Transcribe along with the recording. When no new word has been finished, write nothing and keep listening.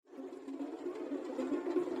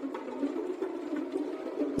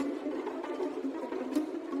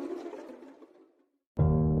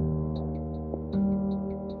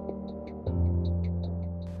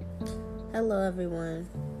Hello, everyone.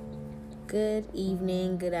 Good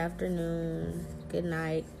evening, good afternoon, good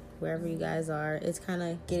night, wherever you guys are. It's kind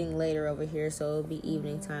of getting later over here, so it'll be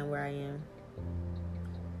evening time where I am.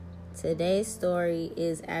 Today's story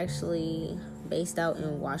is actually based out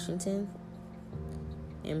in Washington,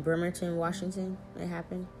 in Bremerton, Washington. It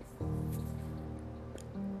happened.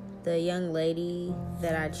 The young lady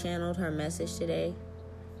that I channeled her message today,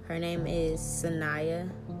 her name is Sanaya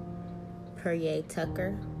Perrier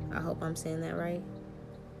Tucker. I hope I'm saying that right.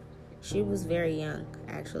 She was very young,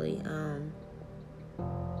 actually.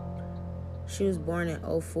 She was born in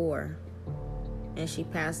 2004, and she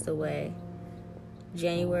passed away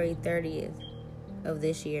January 30th of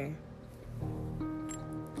this year.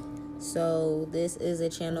 So this is a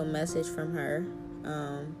channel message from her.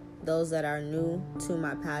 Those that are new to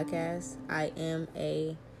my podcast, I am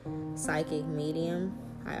a psychic medium.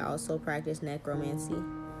 I also practice necromancy.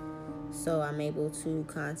 So I'm able to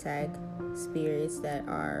contact spirits that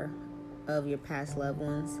are of your past loved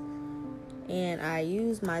ones. And I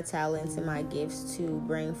use my talents and my gifts to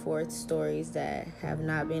bring forth stories that have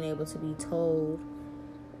not been able to be told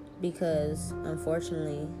because,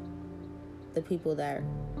 unfortunately, the people that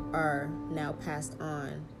are now passed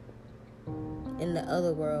on in the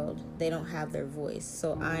other world, they don't have their voice.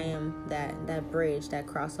 So I am that bridge, that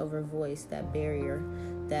crossover voice, that barrier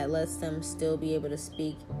that lets them still be able to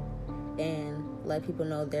speak and let people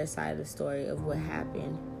know their side of the story of what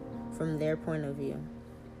happened from their point of view.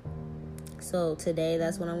 So today,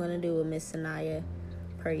 that's what I'm going to do with Miss Sanaya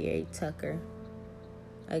Perrier Tucker.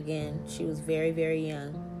 Again, she was very, very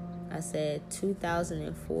young. I said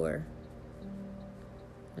 2004.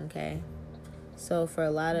 Okay? So for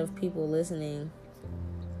a lot of people listening,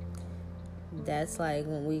 that's like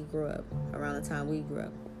when we grew up, around the time we grew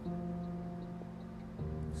up.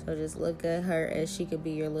 So just look at her as she could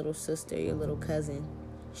be your little sister, your little cousin.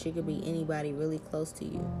 She could be anybody really close to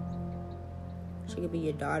you. She could be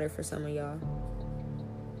your daughter for some of y'all.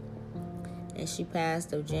 And she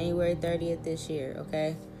passed on January 30th this year,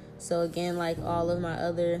 okay? So again, like all of my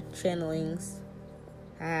other channelings,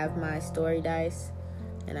 I have my story dice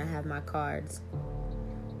and I have my cards.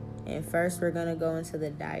 And first we're going to go into the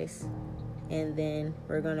dice. And then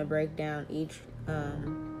we're going to break down each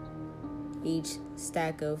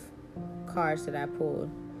stack of cards that I pulled.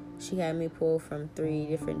 She had me pull from 3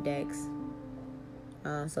 different decks.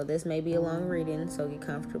 So this may be a long reading, so get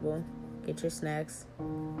comfortable. Get your snacks.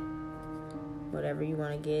 Whatever you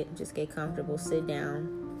want to get, just get comfortable. Sit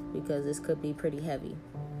down, because this could be pretty heavy.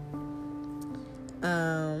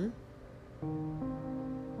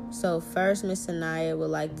 So first, Miss Sanaya would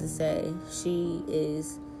like to say she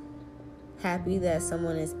is happy that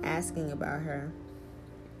someone is asking about her.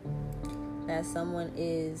 That someone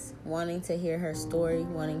is wanting to hear her story,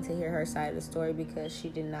 wanting to hear her side of the story, because she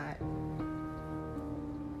did not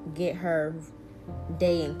get her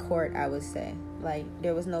day in court, I would say. Like,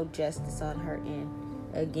 there was no justice on her end.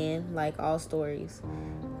 Again, like all stories,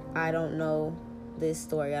 I don't know this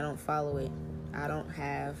story. I don't follow it. I don't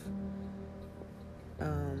have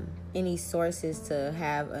any sources to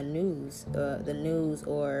have the news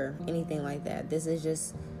or anything like that. This is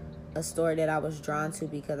just a story that I was drawn to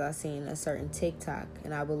because I seen a certain TikTok,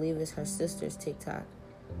 and I believe it's her sister's TikTok,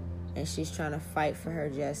 and she's trying to fight for her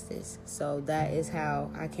justice. So that is how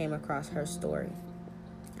I came across her story.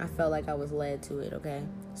 I felt like I was led to it, okay?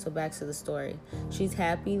 So back to the story. She's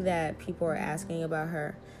happy that people are asking about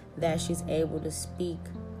her, that she's able to speak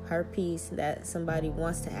her piece, that somebody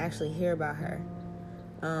wants to actually hear about her.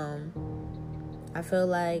 I feel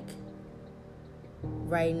like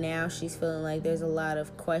right now she's feeling like there's a lot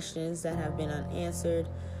of questions that have been unanswered,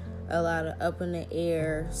 a lot of up in the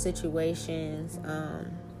air situations,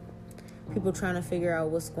 people trying to figure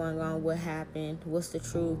out what's going on, what happened, what's the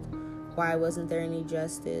truth, why wasn't there any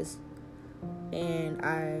justice. And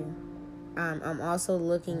I'm also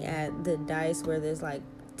looking at the dice where there's like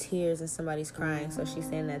tears and somebody's crying. So she's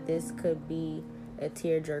saying that this could be a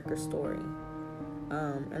tearjerker story.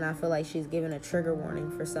 And I feel like she's giving a trigger warning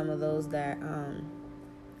for some of those that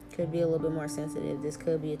could be a little bit more sensitive. This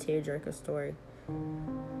could be a tearjerker story.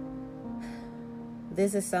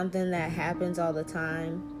 This is something that happens all the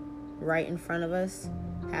time, right in front of us,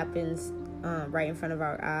 happens right in front of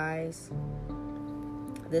our eyes.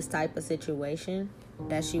 This type of situation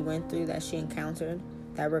that she went through, that she encountered,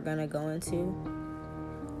 that we're going to go into.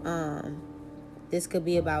 This could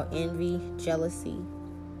be about envy, jealousy,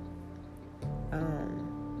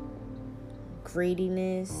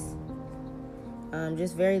 greediness,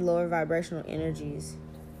 just very lower vibrational energies.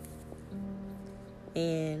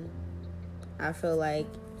 And I feel like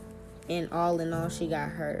in all, she got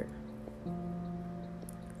hurt.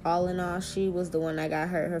 all in all, she was the one that got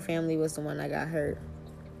hurt. Her family was the one that got hurt.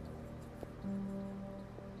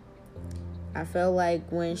 I felt like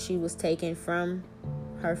when she was taken from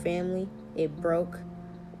her family, it broke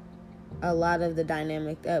a lot of the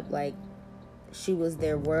dynamic up. Like, she was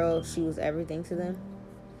their world. She was everything to them.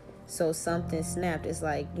 So something snapped. It's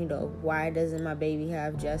like, why doesn't my baby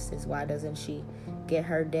have justice? Why doesn't she get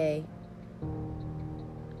her day?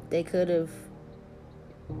 They could have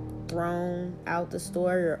thrown out the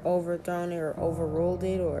story or overthrown it or overruled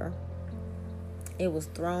it, or it was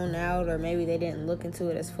thrown out, or maybe they didn't look into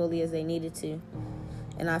it as fully as they needed to.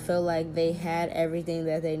 And I feel like they had everything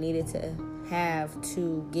that they needed to have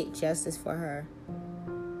to get justice for her,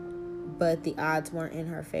 but the odds weren't in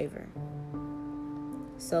her favor.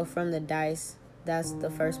 So from the dice, that's the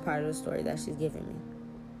first part of the story that she's giving me.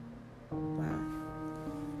 Wow.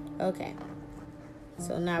 Okay.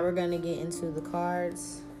 So now we're going to get into the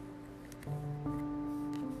cards.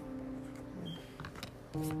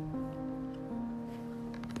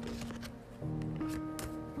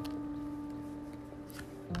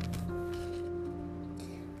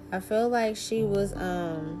 I feel like she was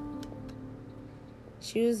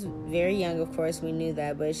very young, of course, we knew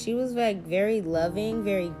that, but she was like very loving,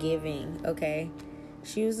 very giving, okay?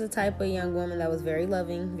 She was the type of young woman that was very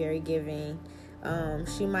loving, very giving.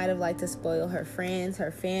 She might have liked to spoil her friends,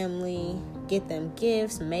 her family, get them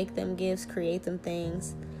gifts, make them gifts, create them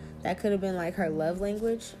things. That could have been like her love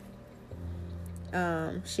language.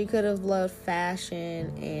 She could have loved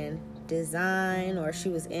fashion and design, or she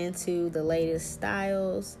was into the latest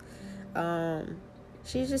styles.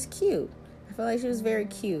 She's just cute. I feel like she was very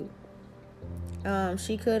cute.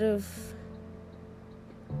 She could have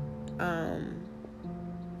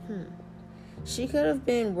she could have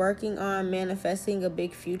been working on manifesting a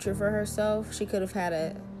big future for herself. She could have had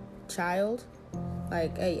a child.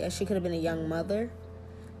 She could have been a young mother.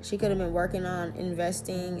 She could have been working on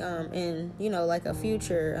investing in, like a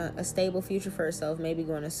future, a stable future for herself, maybe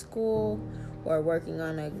going to school or working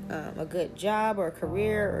on a good job or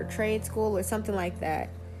career or trade school or something like that.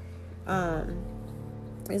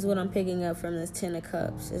 Is what I'm picking up from this Ten of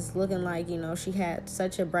Cups. It's looking like, she had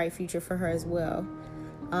such a bright future for her as well.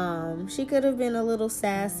 She could have been a little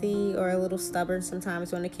sassy or a little stubborn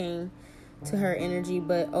sometimes when it came to her energy,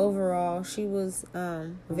 but overall she was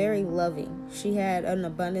very loving. She had an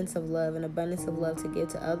abundance of love to give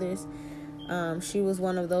to others. She was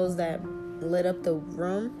one of those that lit up the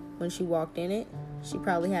room when she walked in it. She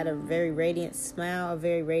probably had a very radiant smile, a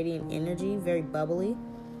very radiant energy, very bubbly.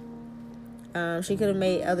 She could have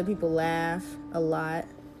made other people laugh a lot.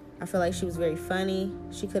 I feel like she was very funny.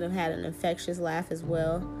 She could have had an infectious laugh as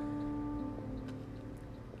well.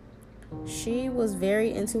 She was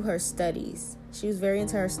very into her studies. So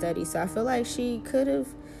I feel like she could have...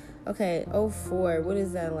 Okay, 04. What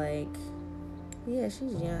is that like? Yeah,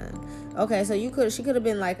 she's young. Okay, so she could have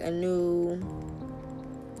been like a new...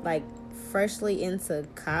 Like, freshly into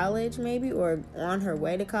college maybe, or on her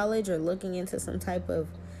way to college, or looking into some type of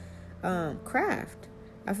craft.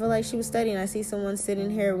 I feel like she was studying. I see someone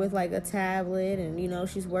sitting here with like a tablet and,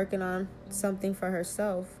 she's working on something for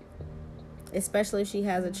herself. Especially if she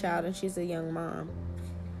has a child and she's a young mom.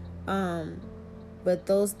 But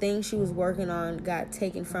those things she was working on got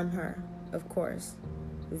taken from her, of course.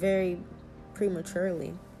 Very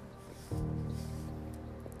prematurely.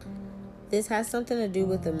 This has something to do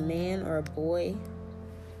with a man or a boy.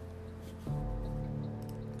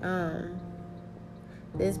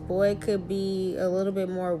 This boy could be a little bit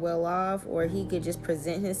more well off, or he could just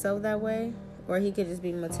present himself that way, or he could just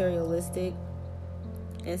be materialistic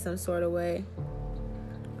in some sort of way.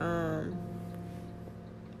 I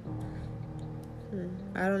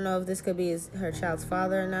don't know if this could be her child's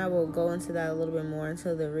father or not. We'll go into that a little bit more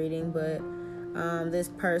into the reading, but this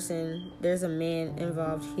person, there's a man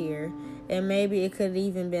involved here, and maybe it could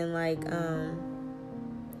even been like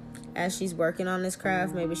as she's working on this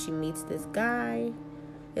craft, maybe she meets this guy,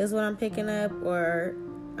 is what I'm picking up, or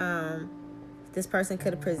this person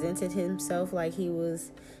could have presented himself like he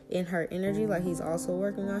was in her energy, like he's also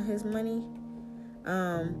working on his money.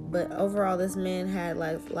 But overall, this man had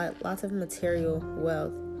like lots of material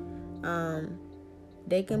wealth.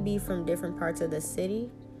 They can be from different parts of the city,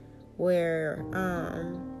 where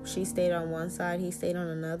she stayed on one side, he stayed on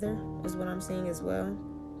another, is what I'm seeing as well.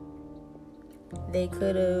 They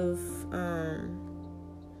could have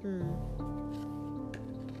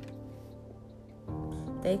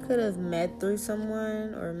they could have met through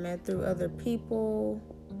someone or met through other people.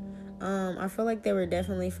 I feel like they were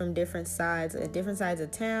definitely from different sides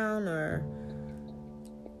of town, or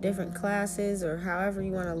different classes, or however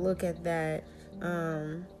you want to look at that.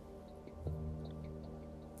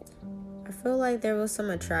 I feel like there was some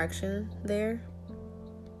attraction there.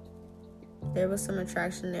 There was some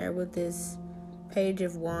attraction there with this Page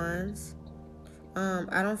of Wands.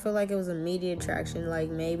 I don't feel like it was immediate attraction. Like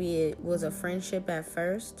maybe it was a friendship at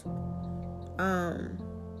first.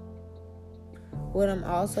 What I'm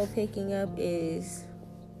also picking up is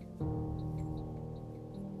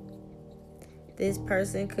this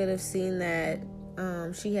person could have seen that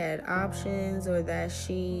she had options, or that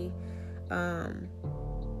she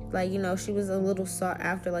she was a little sought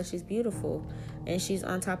after, like she's beautiful and she's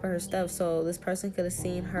on top of her stuff. So this person could have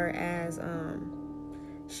seen her as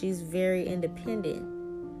she's very independent.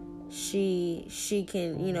 She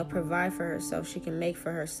can, provide for herself. She can make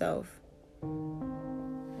for herself.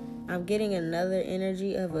 I'm getting another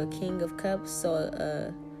energy of a King of Cups. So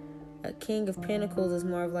a King of Pentacles is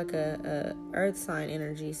more of like a earth sign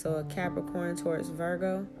energy. So a Capricorn, Taurus,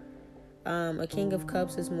 Virgo. A King of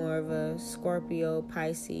Cups is more of a Scorpio,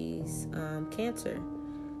 Pisces, Cancer.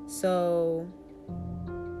 So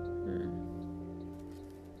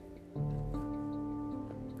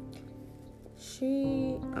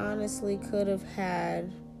she honestly could have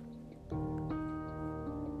had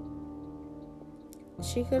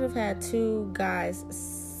two guys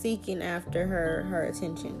seeking after her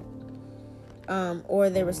attention.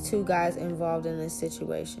 Or there was two guys involved in this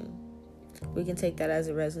situation. We can take that as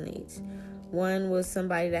it resonates. One was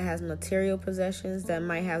somebody that has material possessions, that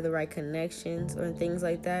might have the right connections or things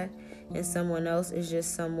like that. And someone else is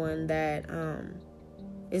just someone that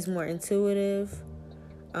is more intuitive.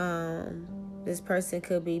 This person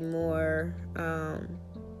could be more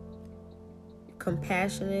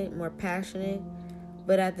compassionate, more passionate.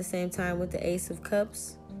 But at the same time, with the Ace of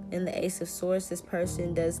Cups and the Ace of Swords, this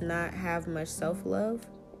person does not have much self-love.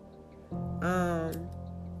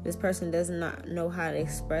 This person does not know how to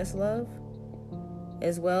express love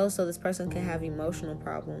as well. So this person can have emotional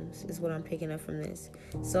problems, is what I'm picking up from this.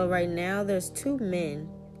 So right now, there's two men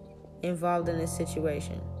involved in this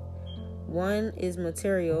situation. One is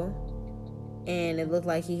material, and it looked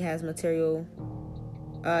like he has material.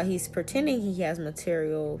 He's pretending he has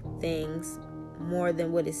material things more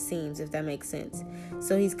than what it seems, if that makes sense.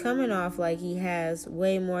 So he's coming off like he has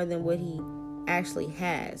way more than what he actually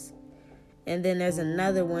has. And then there's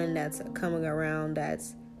another one that's coming around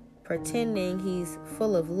that's pretending he's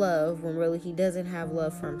full of love when really he doesn't have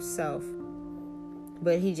love for himself,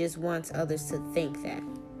 but he just wants others to think that.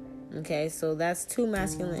 Okay, so that's two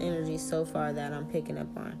masculine energies so far that I'm picking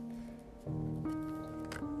up on.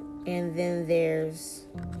 And then there's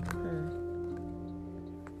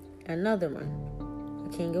another one,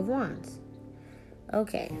 a King of Wands.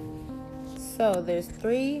 Okay, so there's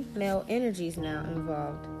three male energies now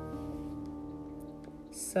involved.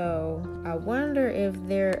 So I wonder if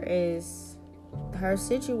her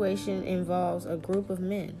situation involves a group of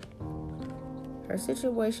men. Her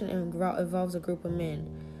situation involves a group of men.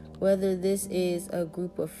 Whether this is a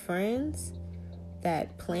group of friends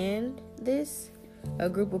that planned this, a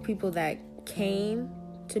group of people that came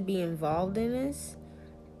to be involved in this,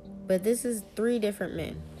 but this is three different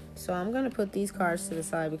men. So I'm going to put these cards to the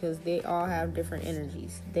side because they all have different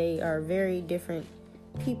energies. They are very different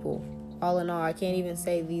people. All in all, I can't even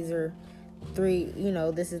say these are three,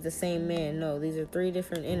 this is the same man. No, these are three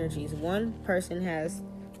different energies. One person has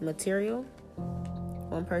material.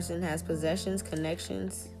 One person has possessions,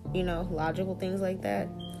 connections, logical things like that,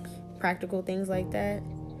 practical things like that.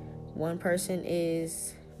 One person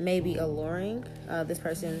is maybe alluring. This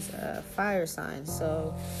person's a fire sign.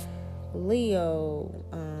 So Leo,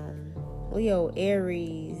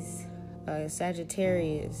 Aries,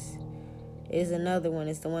 Sagittarius is another one.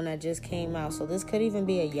 It's the one that just came out. So this could even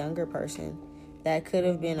be a younger person that could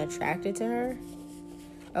have been attracted to her.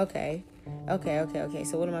 Okay.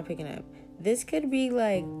 So what am I picking up? This could be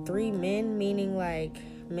like three men, meaning like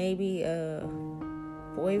maybe a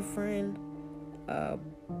boyfriend, a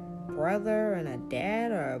brother and a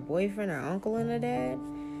dad, or a boyfriend or uncle and a dad.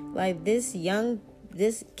 Like this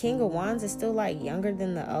King of Wands is still like younger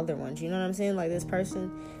than the other ones. You know what I'm saying? Like this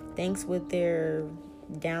person thinks with their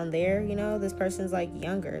down there, this person's like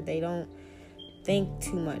younger. They don't think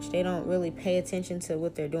too much. They don't really pay attention to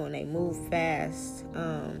what they're doing. They move fast.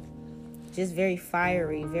 Just very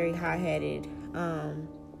fiery, very hot-headed.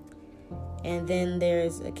 And then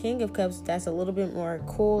there's a King of Cups that's a little bit more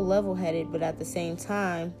cool, level-headed, but at the same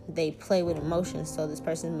time, they play with emotions. So this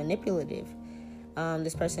person's manipulative.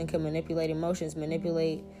 This person can manipulate emotions,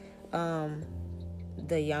 manipulate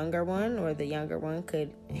the younger one, or the younger one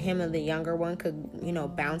could, him and the younger one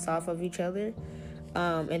could, bounce off of each other.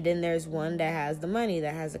 And then there's one that has the money,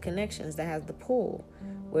 that has the connections, that has the pull,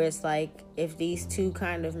 where it's like if these two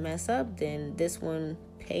kind of mess up, then this one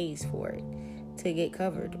pays for it to get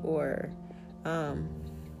covered, or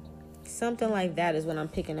something like that is what I'm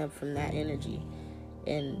picking up from that energy.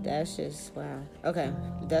 And that's just, wow. Okay,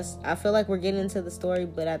 I feel like we're getting into the story,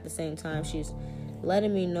 but at the same time, she's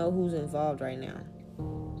letting me know who's involved right now.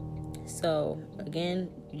 So, again,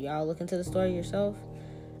 y'all look into the story yourself.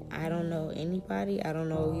 I don't know anybody. I don't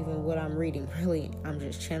know even what I'm reading, really. I'm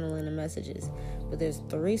just channeling the messages. But there's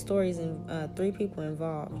 3 stories and 3 people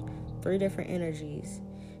involved, 3 different energies.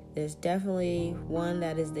 There's definitely one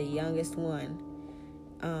that is the youngest one.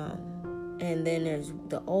 And then there's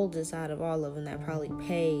the oldest out of all of them that probably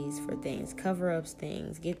pays for things, cover-ups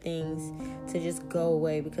things, get things to just go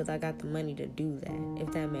away because I got the money to do that,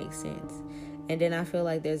 if that makes sense. And then I feel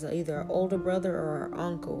like there's either an older brother or an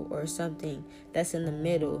uncle or something that's in the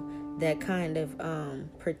middle that kind of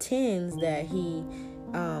pretends that he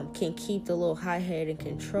can keep the little hothead in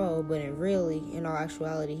control, but in all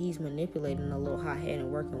actuality, he's manipulating the little hothead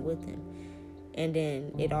and working with him. And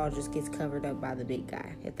then it all just gets covered up by the big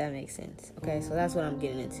guy, if that makes sense. Okay, so that's what I'm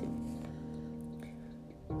getting into.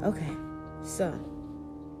 Okay, so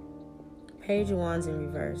Page of Wands in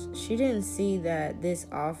reverse. She didn't see that this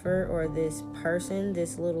offer or this person,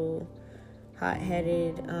 this little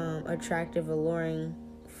hot-headed, attractive, alluring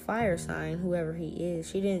fire sign, whoever he is,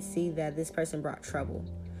 she didn't see that this person brought trouble.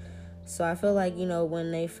 So I feel like,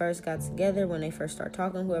 when they first got together, when they first start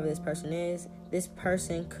talking, whoever this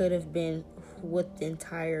person could have been what the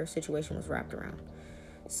entire situation was wrapped around.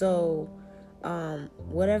 So,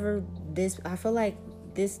 whatever this, I feel like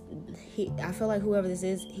whoever this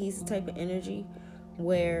is, he's the type of energy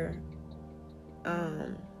where,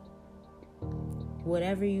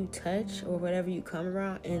 whatever you touch or whatever you come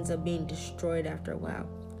around ends up being destroyed after a while,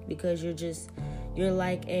 because you're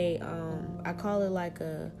like I call it like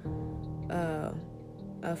a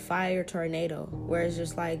fire tornado, where it's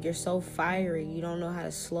just like you're so fiery, you don't know how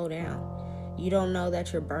to slow down. You don't know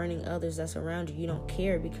that you're burning others that's around you. You don't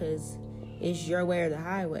care because it's your way or the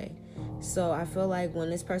highway. So I feel like when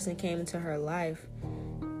this person came into her life,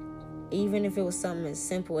 even if it was something as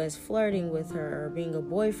simple as flirting with her or being a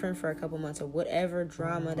boyfriend for a couple months or whatever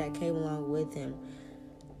drama that came along with him,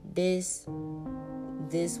 this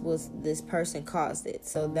person caused it.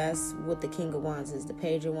 So that's what the King of Wands is. The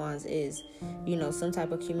Page of Wands is, some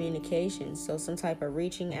type of communication. So some type of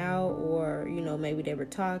reaching out, or, maybe they were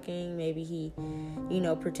talking. Maybe he,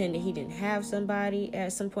 pretended he didn't have somebody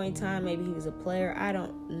at some point in time. Maybe he was a player. I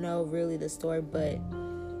don't know really the story, but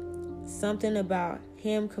something about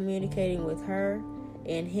him communicating with her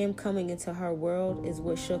and him coming into her world is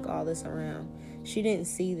what shook all this around. She didn't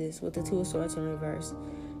see this with the Two of Swords in reverse.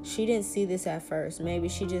 She didn't see this at first. Maybe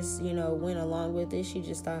she just, went along with it. She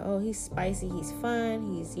just thought, oh, he's spicy, he's fun,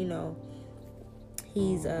 he's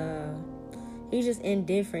just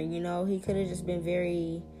indifferent, He could have just been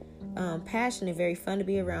very passionate, very fun to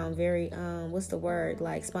be around, very,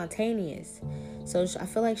 like spontaneous. So I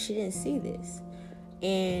feel like she didn't see this.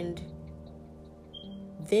 And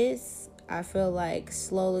this, I feel like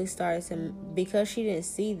slowly started to, because she didn't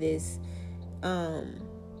see this,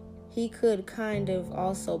 he could kind of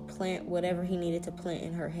also plant whatever he needed to plant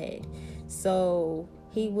in her head. So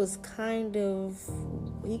he could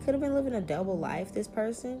have been living a double life, this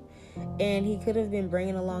person, and he could have been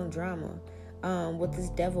bringing along drama with this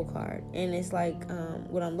devil card. And it's like,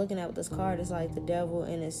 what I'm looking at with this card is like the devil,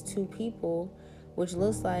 and it's 2 people, which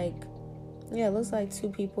looks like 2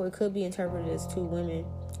 people. It could be interpreted as 2 women,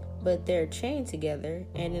 but they're chained together,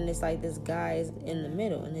 and then it's like this guy is in the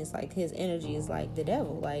middle, and it's like his energy is like the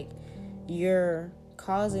devil. Like, you're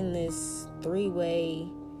causing this 3-way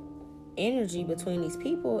energy between these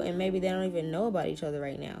people, and maybe they don't even know about each other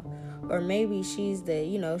right now. Or maybe she's the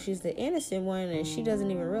innocent one, and she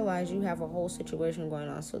doesn't even realize you have a whole situation going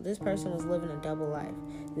on. So this person was living a double life.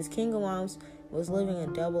 This King of Wands was living a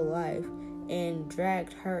double life and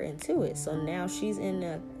dragged her into it. So now she's in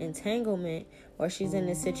an entanglement, or she's in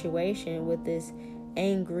a situation with this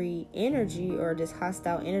angry energy or this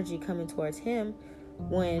hostile energy coming towards him,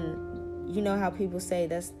 when how people say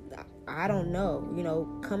I don't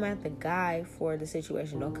know, come at the guy for the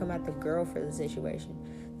situation. Don't come at the girl for the situation.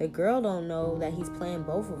 The girl don't know that he's playing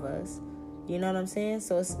both of us. You know what I'm saying?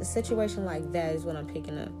 So it's a situation like that is what I'm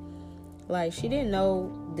picking up. Like, she didn't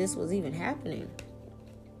know this was even happening.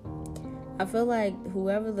 I feel like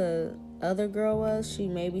whoever the other girl was, she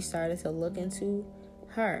maybe started to look into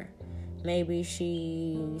her. Maybe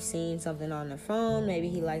she seen something on the phone. Maybe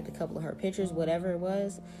he liked a couple of her pictures, whatever it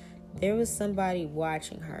was. There was somebody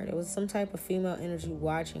watching her. There was some type of female energy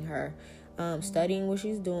watching her, studying what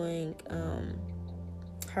she's doing,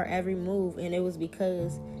 her every move. And it was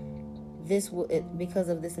because because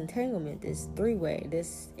of this entanglement, this three-way,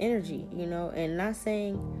 this energy, and not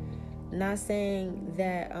saying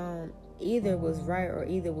that either was right or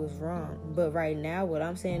either was wrong, but right now what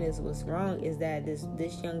I'm saying is what's wrong is that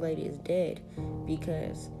this young lady is dead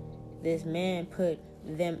because this man put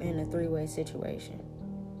them in a three-way situation.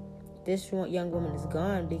 This young woman is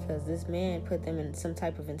gone because this man put them in some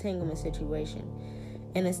type of entanglement situation,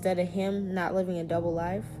 and instead of him not living a double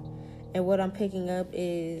life. And what I'm picking up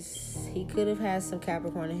is he could have had some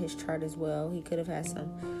Capricorn in his chart as well. He could have had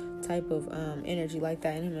some type of energy like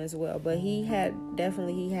that in him as well. But he had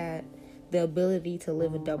the ability to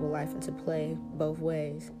live a double life and to play both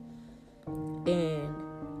ways. And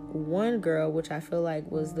one girl, which I feel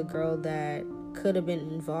like was the girl that could have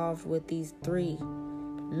been involved with these three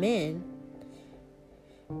men,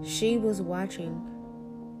 she was watching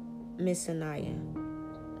Miss Sanaya.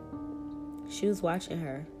 She was watching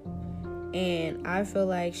her. And I feel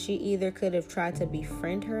like she either could have tried to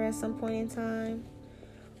befriend her at some point in time,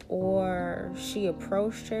 or she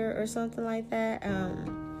approached her or something like that.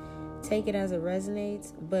 Take it as it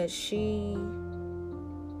resonates. But she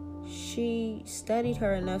studied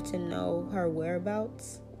her enough to know her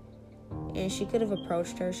whereabouts. And she could have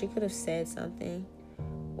approached her. She could have said something.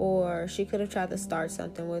 Or she could have tried to start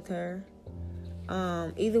something with her.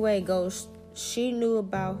 Either way it goes, she knew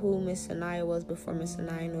about who Miss Sanaya was before Miss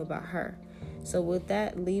Sanaya knew about her. So what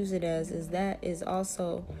that leaves it as is that is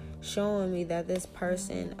also showing me that this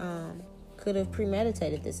person could have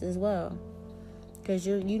premeditated this as well, because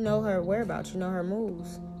you know her whereabouts, you know her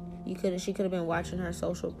moves. She could have been watching her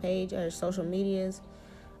social page or social medias,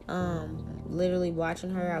 literally watching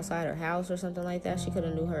her outside her house or something like that. She could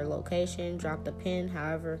have knew her location, dropped a pin,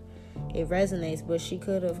 however it resonates, but she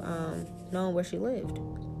could have known where she lived.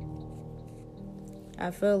 I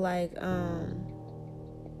feel like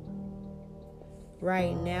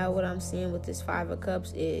right now what I'm seeing with this Five of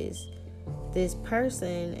Cups is this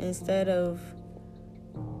person, instead of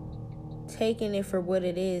taking it for what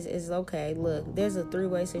it is okay, look, there's a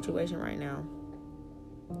three-way situation right now.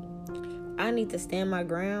 I need to stand my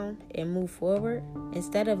ground and move forward.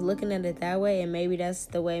 Instead of looking at it that way, and maybe that's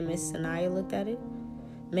the way Miss Sanaya looked at it.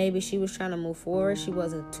 Maybe she was trying to move forward. She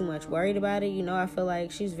wasn't too much worried about it. I feel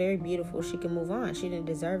like she's very beautiful. She can move on. She didn't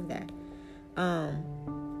deserve that.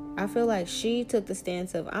 I feel like she took the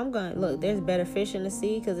stance of, look, there's better fish in the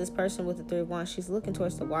sea, because this person with the Three of Wands, she's looking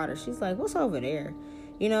towards the water. She's like, what's over there?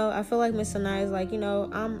 I feel like Miss Sanaya is like,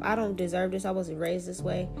 I don't deserve this. I wasn't raised this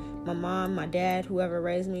way. My mom, my dad, whoever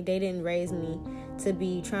raised me, they didn't raise me to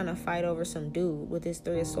be trying to fight over some dude with this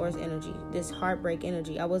Three of Swords energy, this heartbreak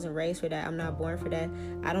energy. I wasn't raised for that. I'm not born for that.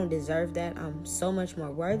 I don't deserve that. I'm so much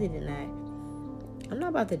more worthy than that. I'm not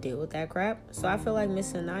about to deal with that crap. So I feel like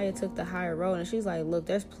Miss Sanaya took the higher road, and she's like, look,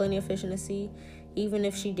 there's plenty of fish in the sea. Even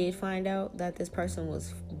if she did find out that this person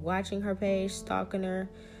was watching her page, stalking her,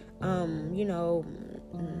 I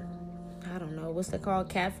don't know, what's it called?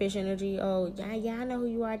 Catfish energy. Oh, yeah, I know who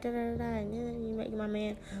you are. You make my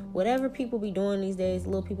man. Whatever people be doing these days,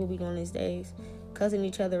 little people be doing these days, cussing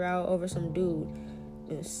each other out over some dude,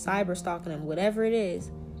 cyber stalking them, whatever it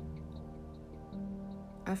is.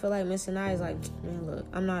 I feel like Miss Sanaya is like, man, look,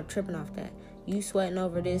 I'm not tripping off that. You sweating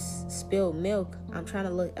over this spilled milk. I'm trying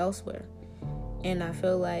to look elsewhere. And I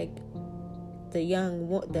feel like the young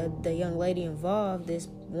lady involved, this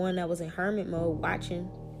one that was in hermit mode, watching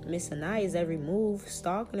Miss Sanaya's every move,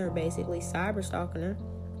 stalking her, basically cyber stalking her.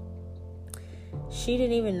 She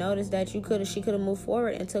didn't even notice that she could have moved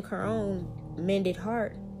forward and took her own mended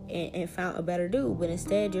heart and found a better dude. But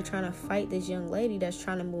instead, you're trying to fight this young lady that's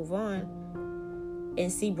trying to move on and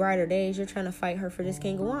see brighter days. You're trying to fight her for this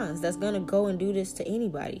King of Wands that's gonna go and do this to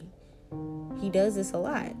anybody. He does this a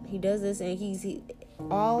lot. He does this, and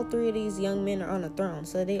all three of these young men are on a throne,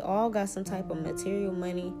 so they all got some type of material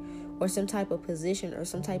money or some type of position or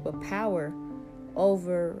some type of power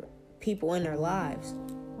over people in their lives.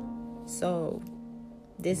 So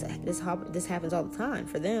this happens all the time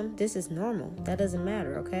for them. This is normal. That doesn't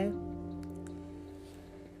matter, okay?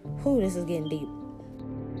 Whew, this is getting deep.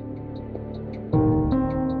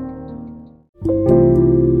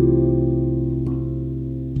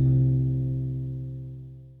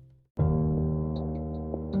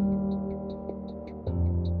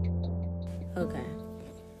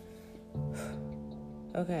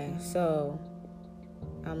 Okay, so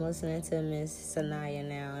I'm listening to Miss Sanaya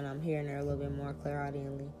now, and I'm hearing her a little bit more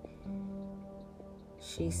clairaudiently.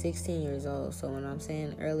 She's 16 years old, so when I'm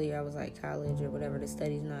saying earlier I was like college or whatever the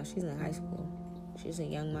studies, now she's in high school. She's a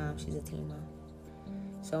young mom. She's a teen mom.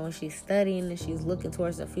 So when she's studying and she's looking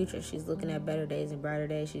towards the future, she's looking at better days and brighter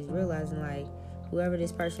days, she's realizing, like, whoever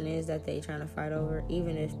this person is that they trying to fight over,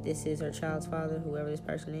 even if this is her child's father, whoever this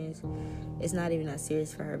person is, it's not even that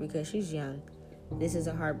serious for her because she's young. This is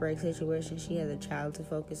a heartbreak situation. She has a child to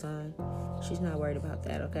focus on. She's not worried about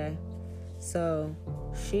that, okay? So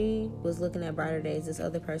she was looking at brighter days. This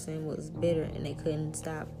other person was bitter and they couldn't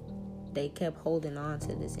stop. They kept holding on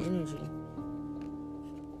to this energy.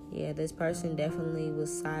 Yeah, this person definitely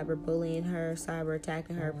was cyberbullying her, cyber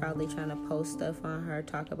attacking her, probably trying to post stuff on her,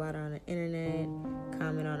 talk about her on the internet,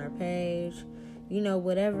 comment on her page. You know,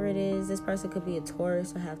 whatever it is, this person could be a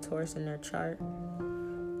Taurus or have Taurus in their chart.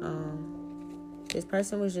 This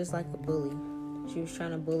person was just like a bully. She was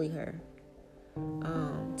trying to bully her.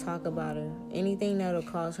 Talk about her. Anything that'll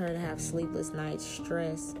cause her to have sleepless nights,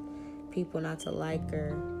 stress, people not to like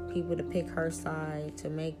her, people to pick her side, to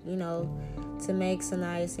make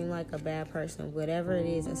Sanaya seem like a bad person, whatever it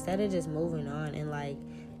is, instead of just moving on and like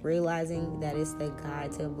realizing that it's the guy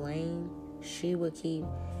to blame, she would keep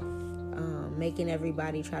making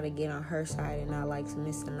everybody try to get on her side and not like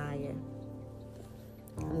Miss Sanaya.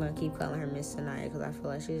 I'm gonna keep calling her Miss Sanaya because I feel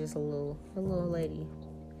like she's just a little lady.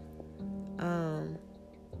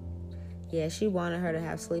 Yeah, she wanted her to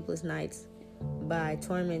have sleepless nights by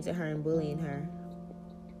tormenting her and bullying her.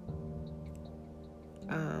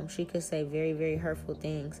 She could say very, very hurtful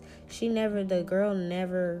things. The girl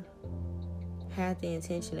never had the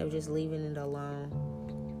intention of just leaving it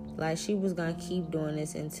alone. Like, she was gonna keep doing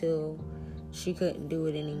this until she couldn't do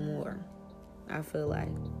it anymore, I feel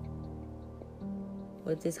like.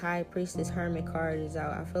 With this High Priestess Hermit card is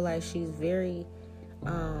out, I feel like she's very,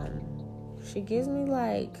 she gives me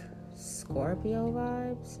like Scorpio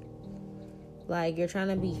vibes. Like, you're trying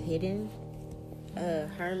to be hidden.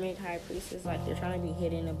 Hermit, High Priestess, like, you're trying to be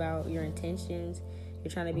hidden about your intentions.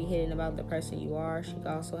 You're trying to be hidden about the person you are. She could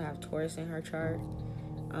also have Taurus in her chart.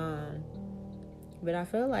 But I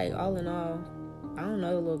feel like, all in all, I don't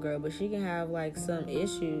know the little girl, but she can have like some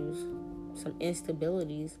issues, some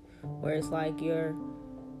instabilities, where it's like you're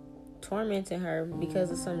tormenting her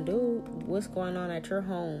because of some dude. What's going on at your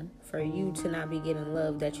home for you to not be getting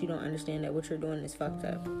love, that you don't understand that what you're doing is fucked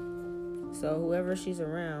up? So whoever she's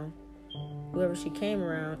around, whoever she came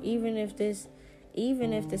around, even if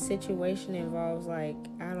the situation involves, like,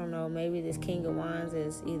 I don't know, maybe this King of Wands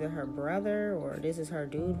is either her brother or this is her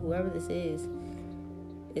dude, whoever this is,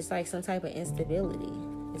 it's like some type of instability.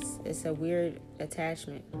 It's a weird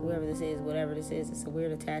attachment. Whoever this is, whatever this is, it's a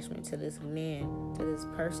weird attachment to this man, to this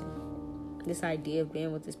person. This idea of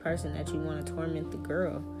being with this person that you want to torment the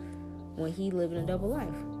girl when he living a double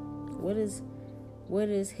life. What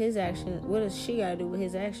is his action? What does she gotta do with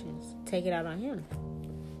his actions? Take it out on him.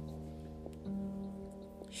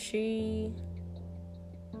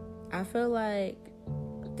 I feel like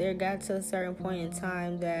there got to a certain point in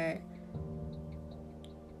time that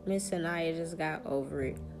Miss Sanaya just got over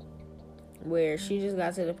it, where she just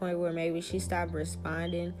got to the point where maybe she stopped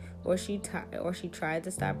responding, or she tried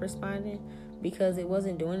to stop responding because it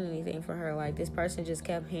wasn't doing anything for her. Like, this person just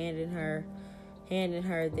kept handing her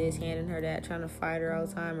this, handing her that, trying to fight her all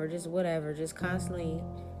the time, or just whatever, just constantly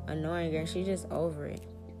annoying her, and she just over it.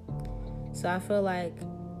 So I feel like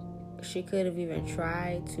she could have even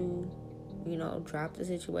tried to, drop the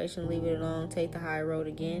situation, leave it alone, take the high road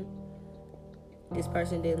again. This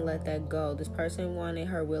person didn't let that go. This person wanted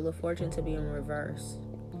her Wheel of Fortune to be in reverse.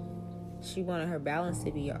 She wanted her balance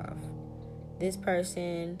to be off. This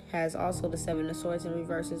person has also the Seven of Swords in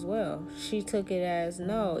reverse as well. She took it as,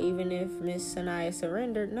 no, even if Miss Sanaya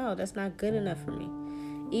surrendered, no, that's not good enough for me.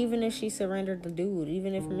 Even if she surrendered the dude,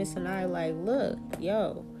 even if Miss Sanaya, like, look,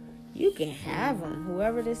 yo, you can have him.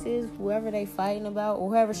 Whoever this is, whoever they fighting about, or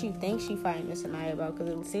whoever she thinks she fighting Miss Sanaya about,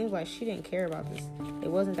 because it seems like she didn't care about this.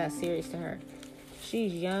 It wasn't that serious to her.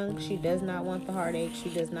 She's young. She does not want the heartache. She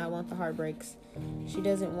does not want the heartbreaks. She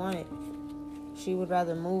doesn't want it. She would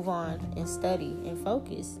rather move on and study and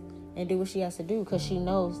focus and do what she has to do, because she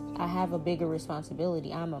knows, I have a bigger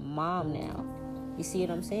responsibility. I'm a mom now. You see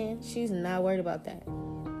what I'm saying? She's not worried about that,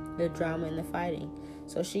 the drama and the fighting.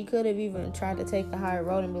 So she could have even tried to take the higher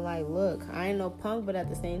road and be like, look, I ain't no punk, but at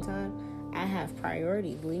the same time, I have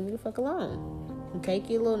priorities. Leave me the fuck alone. And take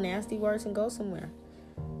your little nasty words and go somewhere.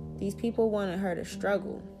 These people wanted her to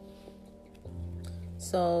struggle.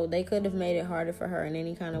 So they could have made it harder for her in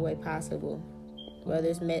any kind of way possible. Whether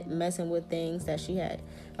it's messing with things that she had.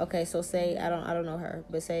 Okay, so say, I don't know her,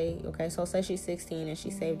 but say she's 16 and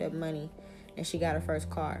she saved up money and she got her first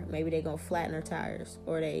car. Maybe they gonna flatten her tires,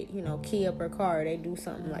 or they, key up her car, or they do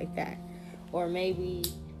something like that. Or maybe,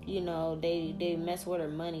 they mess with her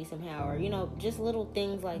money somehow, or, just little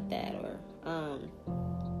things like that, or,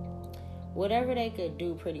 whatever they could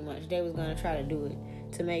do, pretty much, they was gonna try to do it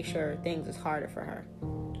to make sure things is harder for her.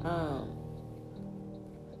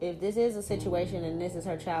 If this is a situation and this is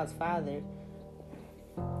her child's father,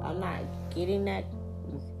 I'm not getting that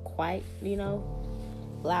quite,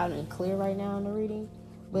 loud and clear right now in the reading.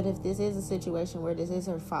 But if this is a situation where this is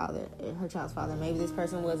her father, her child's father, maybe this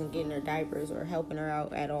person wasn't getting her diapers or helping her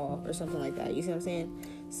out at all or something like that. You see what I'm saying?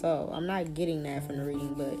 So I'm not getting that from the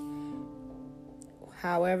reading, but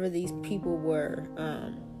however these people were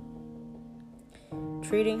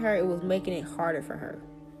treating her, it was making it harder for her.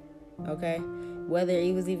 Okay? Whether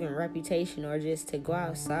it was even reputation or just to go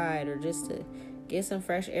outside or just to get some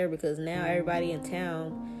fresh air, because now everybody in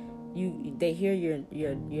town, they hear your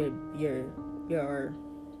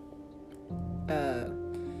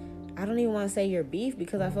I don't even want to say your beef,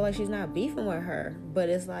 because I feel like she's not beefing with her, but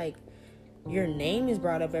it's like your name is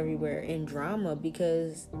brought up everywhere in drama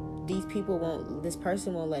because this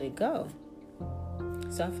person won't let it go.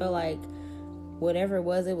 So I feel like whatever it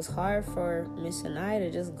was hard for Miss Sanaya to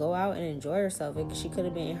just go out and enjoy herself. She could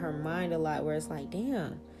have been in her mind a lot where it's like,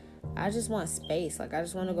 damn, I just want space. Like, I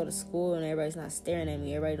just want to go to school and everybody's not staring at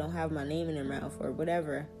me. Everybody don't have my name in their mouth or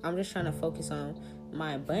whatever. I'm just trying to focus on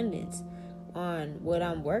my abundance, on what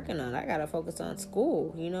I'm working on. I got to focus on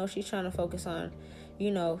school. She's trying to focus on,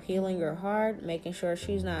 healing her heart, making sure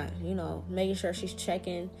she's not, making sure she's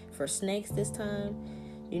checking for snakes this time.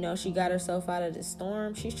 She got herself out of the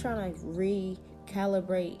storm. She's trying to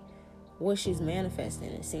recalibrate what she's manifesting,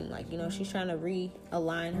 it seemed like. She's trying to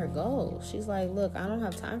realign her goals. She's like, look, I don't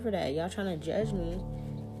have time for that. Y'all trying to judge me.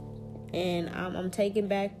 And I'm taking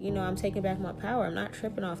back, I'm taking back my power. I'm not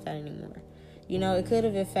tripping off that anymore. It could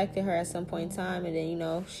have affected her at some point in time. And then,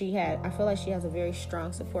 I feel like she has a very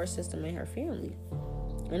strong support system in her family.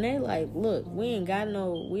 And they like, look, we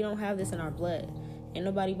don't have this in our blood. Ain't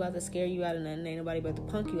nobody about to scare you out of nothing. Ain't nobody about to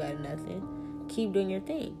punk you out of nothing. Keep doing your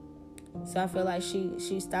thing. So I feel like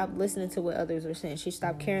she stopped listening to what others were saying. She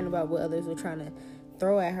stopped caring about what others were trying to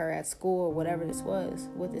throw at her at school or whatever this was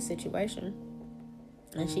with this situation.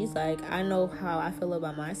 And she's like, I know how I feel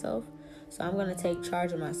about myself, so I'm going to take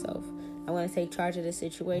charge of myself. I'm going to take charge of this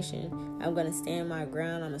situation. I'm going to stand my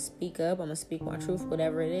ground. I'm going to speak up. I'm going to speak my truth,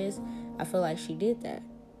 whatever it is. I feel like she did that.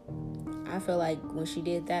 I feel like when she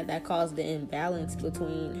did that, that caused the imbalance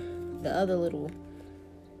between the other little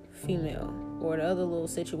female or the other little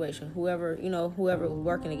situation. Whoever was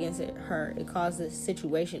working against her, it caused a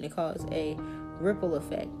situation. It caused a ripple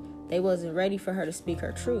effect. They wasn't ready for her to speak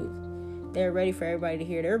her truth. They were ready for everybody to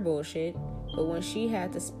hear their bullshit. But when she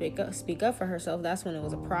had to speak up for herself, that's when it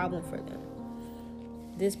was a problem for them.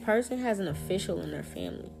 This person has an official in their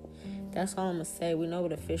family. That's all I'm going to say. We know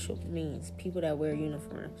what official means. People that wear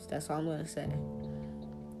uniforms. That's all I'm going to say.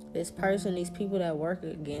 This person, these people that work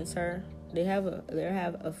against her, they have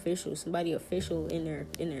official, somebody official in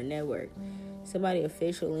their network. Somebody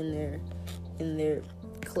official in their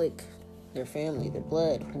clique, their family, their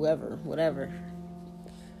blood, whoever, whatever.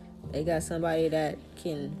 They got somebody that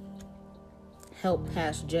can help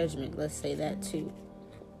pass judgment. Let's say that too.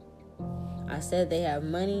 I said they have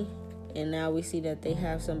money. And now we see that they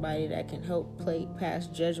have somebody that can help pass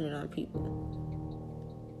judgment on people.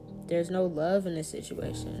 There's no love in this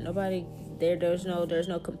situation. There's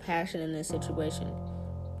no compassion in this situation.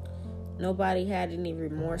 Nobody had any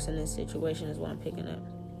remorse in this situation is what I'm picking up.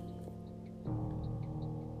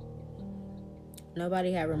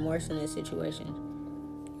 Nobody had remorse in this situation.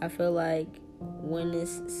 I feel like when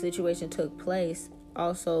this situation took place,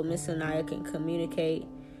 also Miss Sanaya can communicate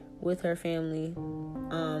with her family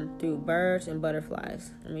through birds and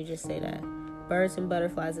butterflies. Let me just say that. Birds and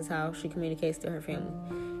butterflies is how she communicates to her family.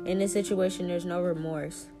 In this situation, there's no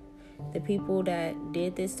remorse. The people that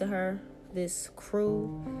did this to her, this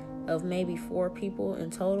crew of maybe 4 people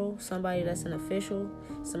in total, somebody that's an official,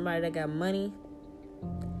 somebody that got money,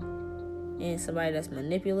 and somebody that's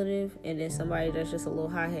manipulative, and then somebody that's just a little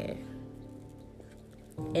hothead.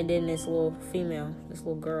 And then this little female, this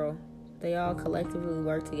little girl. They all collectively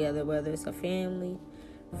work together, whether it's a family,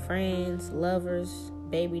 friends, lovers,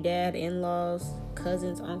 baby dad, in-laws,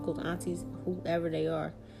 cousins, uncles, aunties, whoever they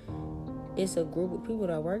are. It's a group of people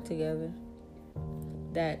that work together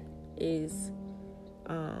that is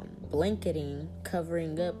blanketing,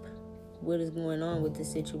 covering up what is going on with the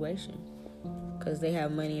situation, because they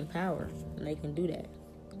have money and power and they can do that.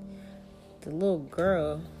 The little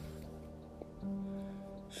girl,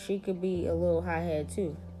 she could be a little hothead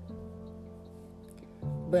too.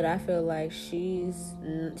 But I feel like she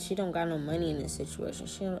don't got no money in this situation.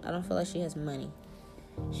 I don't feel like she has money.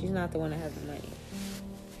 She's not the one that has the money.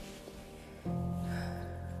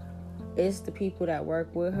 It's the people that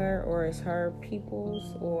work with her, or it's her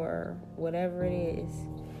peoples, or whatever it is.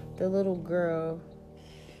 The little girl,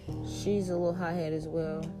 She's a little hothead as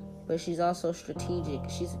well, but she's also strategic.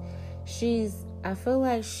 She's I feel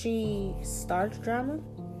like she starts drama,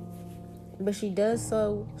 but she does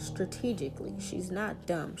so strategically. She's not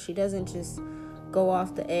dumb. She doesn't just go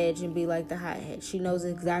off the edge and be like the hothead. She knows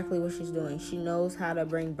exactly what she's doing. She knows how to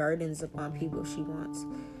bring burdens upon people she wants.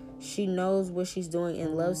 She knows what she's doing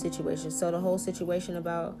in love situations. So the whole situation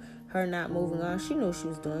about her not moving on, she knew what she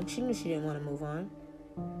was doing. She knew she didn't want to move on.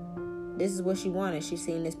 This is what she wanted. She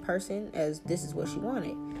seen this person as this is what she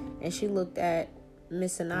wanted. And she looked at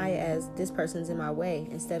Miss Sanaya as this person's in my way,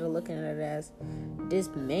 instead of looking at it as this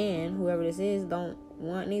man, whoever this is, don't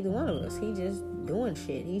want neither one of us. He just doing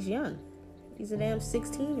shit. He's young. He's a damn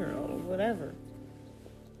 16-year-old or whatever.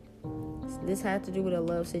 This had to do with a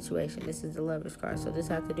love situation. This is the Lover's card. So this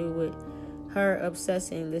had to do with her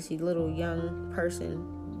obsessing this little young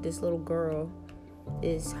person, this little girl,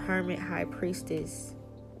 this hermit high priestess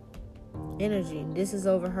energy. This is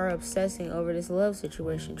over her obsessing over this love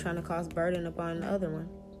situation, trying to cause burden upon the other one.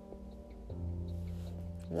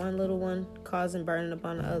 One little one causing burden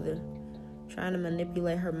upon the other, trying to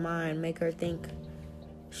manipulate her mind, make her think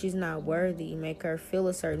she's not worthy, make her feel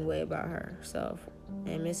a certain way about herself.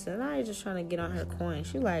 And Miss Sanaya just trying to get on her coin.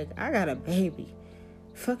 She like, I got a baby.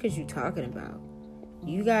 Fuck is you talking about?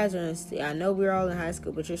 You guys are I know we're all in high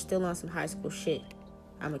school, but you're still on some high school shit.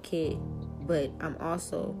 I'm a kid, but I'm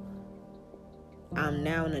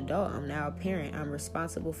now an adult. I'm now a parent. I'm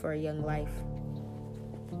responsible for a young life.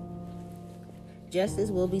 Justice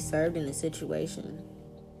will be served in the situation.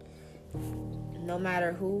 No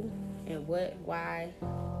matter who and what, why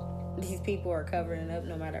these people are covering it up,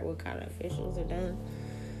 no matter what kind of officials are done.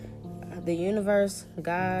 The universe,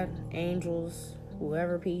 God, angels,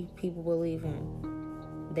 whoever people believe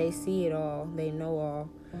in, they see it all. They know all.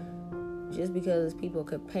 Just because people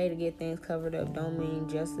could pay to get things covered up don't mean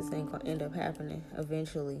justice ain't gonna end up happening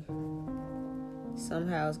eventually.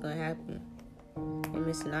 Somehow it's gonna happen. And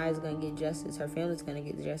Miss Sanaya is gonna get justice. Her family's gonna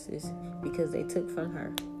get justice because they took from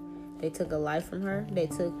her. They took a life from her. They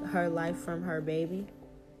took her life from her baby.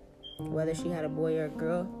 Whether she had a boy or a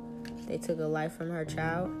girl, they took a life from her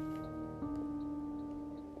child,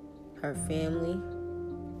 her family.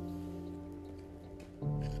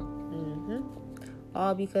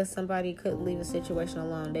 All because somebody couldn't leave a situation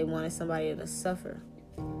alone. They wanted somebody to suffer.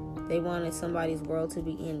 They wanted somebody's world to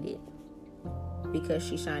be ended because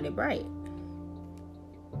she shined it bright.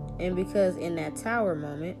 And because in that tower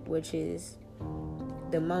moment, which is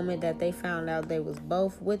the moment that they found out they was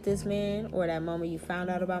both with this man, or that moment you found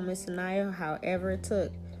out about Miss Sanaya, however it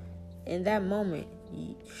took, in that moment,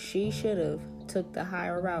 she should have took the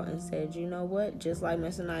higher route and said, you know what? Just like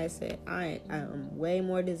Miss Sanaya said, I am way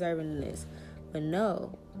more deserving than this. But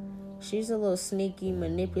no, she's a little sneaky,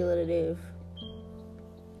 manipulative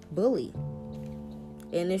bully.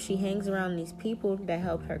 And if she hangs around these people that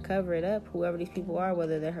helped her cover it up, whoever these people are,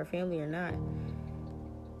 whether they're her family or not,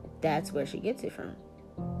 that's where she gets it from.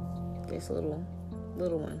 This little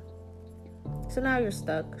one. So now you're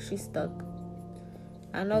stuck. She's stuck.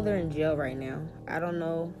 I know they're in jail right now. I don't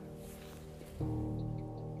know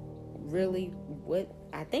really what.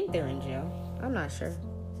 I think they're in jail. I'm not sure.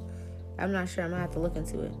 I'm going to have to look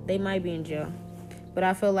into it. They might be in jail. But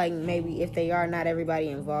I feel like maybe if they are, not everybody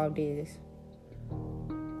involved is.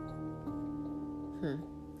 I'm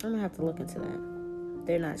going to have to look into that.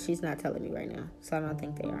 They're not. She's not telling me right now. So I don't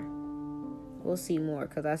think they are. We'll see more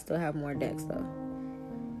because I still have more decks though.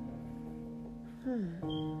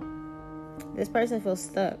 This person feels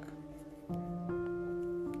stuck.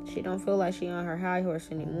 She don't feel like she on her high horse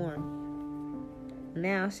anymore.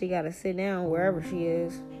 Now she got to sit down wherever she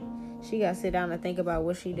is. She got to sit down and think about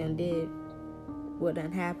what she done did. What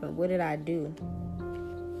done happened. What did I do?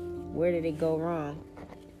 Where did it go wrong?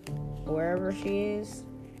 Wherever she is,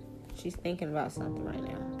 she's thinking about something right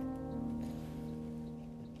now.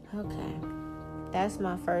 Okay. That's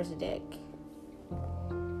my first deck.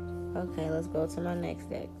 Okay, let's go to my next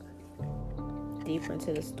deck. Deeper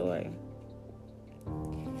into the story.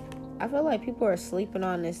 I feel like people are sleeping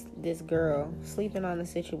on this girl. Sleeping on the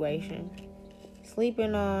situation.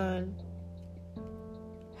 Sleeping on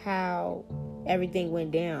how everything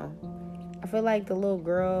went down. I feel like the little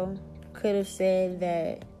girl could have said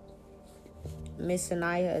that Miss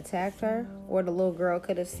Sanaya attacked her, or the little girl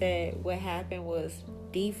could have said what happened was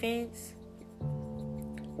defense,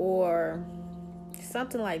 or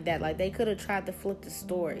something like that. Like, they could have tried to flip the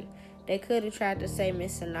story. They could have tried to say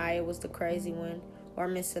Miss Sanaya was the crazy one, or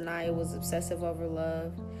Miss Sanaya was obsessive over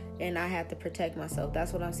love, and I have to protect myself.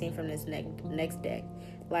 That's what I'm seeing from this next deck.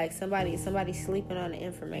 Like, somebody sleeping on the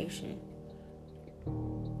information.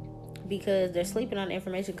 because they're sleeping on the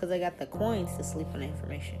information because they got the coins to sleep on the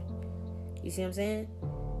information. You see what I'm saying?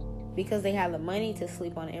 Because they have the money to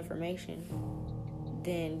sleep on the information,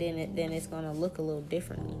 then it's gonna look a little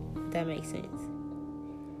differently. If that makes sense.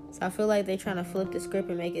 So I feel like they're trying to flip the script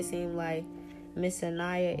and make it seem like Miss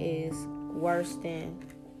Anaya is worse than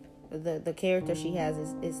the character she has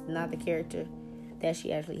is not the character that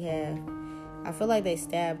she actually had. I feel like they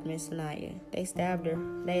stabbed Miss Anaya. They stabbed her.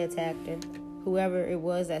 They attacked her. Whoever it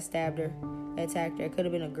was that stabbed her, attacked her. It could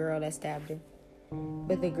have been a girl that stabbed her.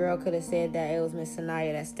 But the girl could have said that it was Miss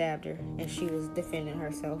Anaya that stabbed her, and she was defending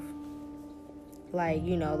herself. Like,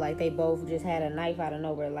 you know, like they both just had a knife out of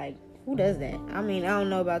nowhere. Like, who does that? I mean, I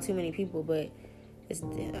don't know about too many people, but it's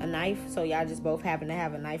a knife. So y'all just both happen to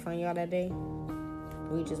have a knife on y'all that day?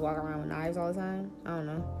 We just walk around with knives all the time? I don't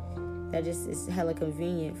know. That just is hella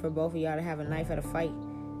convenient for both of y'all to have a knife at a fight,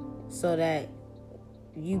 so that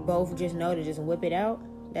you both just know to just whip it out.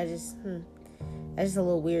 That's just a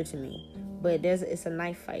little weird to me. But it's a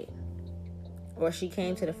knife fight. Or she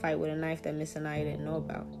came to the fight with a knife that Miss Anaya didn't know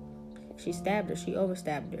about. She stabbed her. She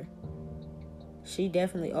overstabbed her. She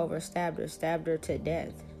definitely overstabbed her. Stabbed her to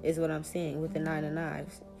death is what I'm seeing with the 9 of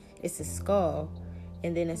knives. It's a skull,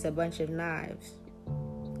 and then it's a bunch of knives.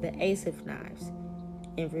 The ace of knives.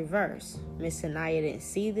 In reverse. Miss Anaya didn't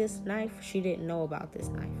see this knife. She didn't know about this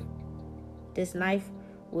knife. This knife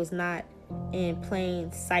was not in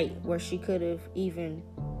plain sight where she could have even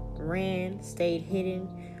ran, stayed hidden.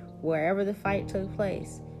 Wherever the fight took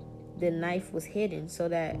place, the knife was hidden, so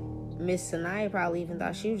that Miss Anaya probably even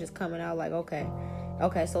thought she was just coming out like, okay,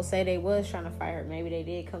 so say they was trying to fight her. Maybe they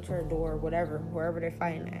did come to her door or whatever, wherever they're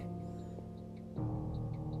fighting at.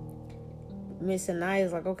 Miss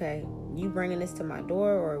Anaya's like, okay, you bringing this to my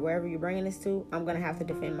door or wherever you're bringing this to, I'm going to have to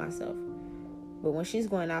defend myself. But when she's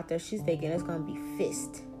going out there, she's thinking it's going to be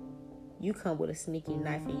fist. You come with a sneaky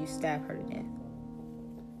knife and you stab her to death.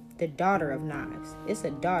 The daughter of knives. It's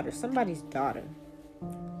a daughter. Somebody's daughter.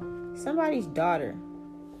 Somebody's daughter.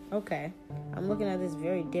 Okay. I'm looking at this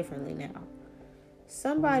very differently now.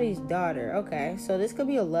 Somebody's daughter. Okay. So this could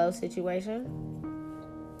be a love situation.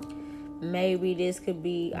 Maybe this could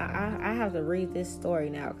be... I have to read this story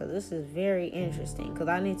now because this is very interesting because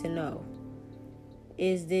I need to know.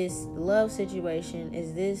 Is this love situation,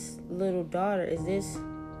 is this little daughter, is this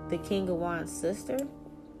the King of Wands' sister?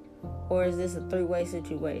 Or is this a three-way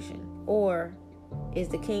situation? Or is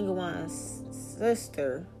the King of Wands'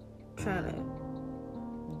 sister trying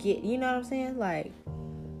to get, you know what I'm saying? Like,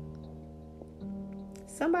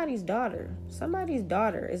 somebody's daughter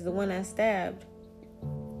is the one that stabbed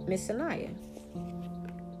Miss Anaya.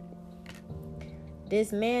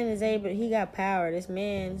 This man is able, he got power. This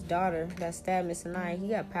man's daughter that stabbed Miss Anaya, he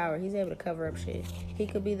got power. He's able to cover up shit. He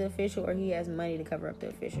could be the official or he has money to cover up the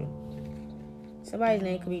official. Somebody's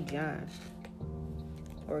name could be John.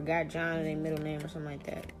 Or got John in their middle name or something like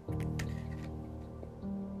that.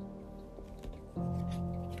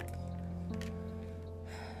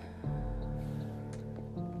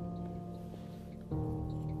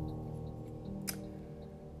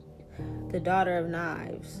 The daughter of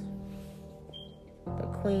knives. The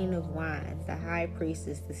Queen of Wands, the High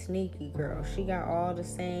Priestess, the sneaky girl. She got all the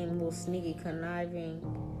same little sneaky, conniving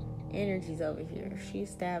energies over here. She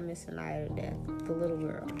stabbed Miss Anaya to death. The little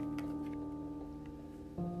girl.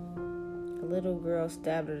 The little girl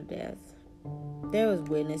stabbed her to death. There was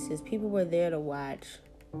witnesses. People were there to watch.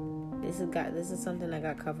 This is something that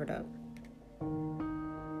got covered up.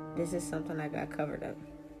 This is something that got covered up.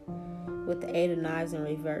 With the 8 of knives in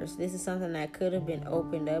reverse. This is something that could have been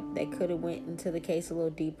opened up. They could have went into the case a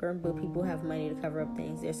little deeper, but people have money to cover up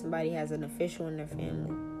things. There's somebody has an official in their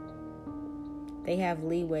family. They have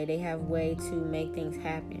leeway. They have way to make things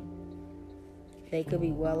happen. They could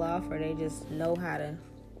be well off or they just know how to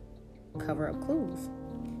cover up clues.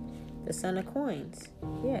 The Son of Coins.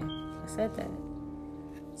 Yeah, I said that.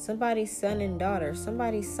 Somebody's son and daughter.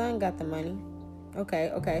 Somebody's son got the money.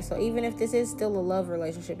 Okay, so even if this is still a love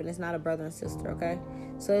relationship and it's not a brother and sister, okay?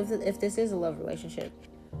 So if this is a love relationship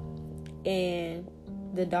and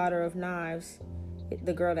the daughter of knives,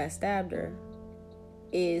 the girl that stabbed her,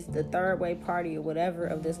 is the third way party or whatever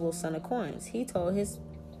of this little Son of Coins. He told his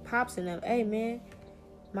pops and them, hey man,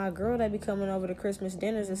 my girl that be coming over to Christmas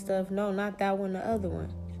dinners and stuff, no, not that one, the other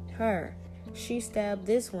one. Her. She stabbed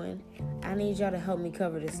this one. I need y'all to help me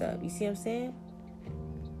cover this up. You see what I'm saying?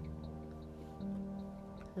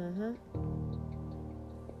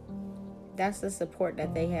 That's the support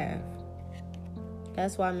that they have.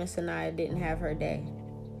 That's why Miss Anaya didn't have her day.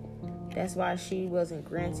 That's why she wasn't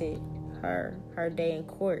granted her day in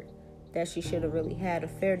court that she should have really had, a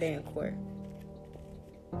fair day in court.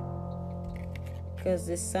 Because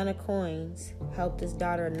this son of coins helped his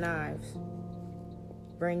daughter of knives,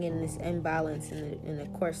 bringing this imbalance in the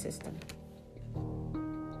court system.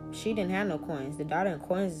 She didn't have no coins. The daughter in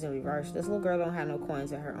coins is in reverse. This little girl don't have no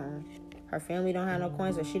coins of her own. Her family don't have no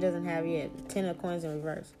coins, or she doesn't have yet 10 of coins in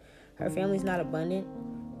reverse. Her family's not abundant,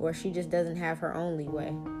 or she just doesn't have her own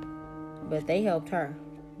leeway. But they helped her.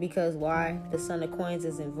 Because why? The son of coins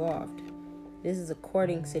is involved. This is a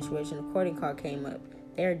courting situation. A courting card came up.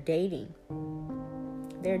 They're dating.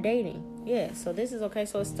 Yeah, so this is okay.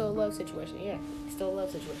 So it's still a love situation. Yeah, it's still a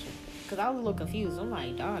love situation. Because I was a little confused. I'm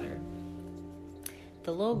like, daughter.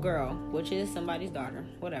 The little girl, which is somebody's daughter,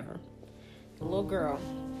 whatever. The little girl,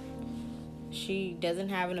 she doesn't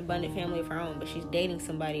have an abundant family of her own, but she's dating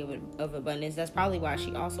somebody of abundance. That's probably why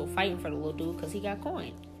she also fighting for the little dude, because he got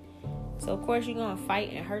coin. So, of course, you're going to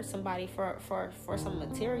fight and hurt somebody for some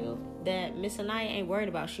material that Miss Anaya ain't worried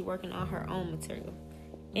about. She working on her own material.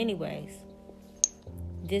 Anyways,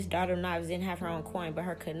 this daughter of knives didn't have her own coin, but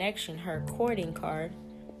her connection, her courting card,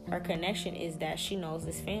 her connection is that she knows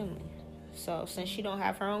this family. So, since she don't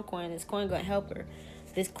have her own coin, this coin going to help her.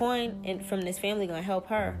 This coin from this family going to help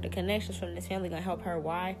her. The connections from this family going to help her.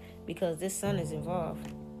 Why? Because this son is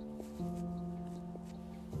involved.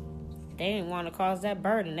 They didn't want to cause that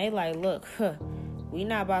burden. They like, look, we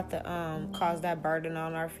not about to cause that burden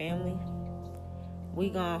on our family. We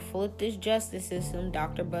gonna flip this justice system,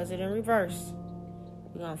 Dr. Buzzard in reverse.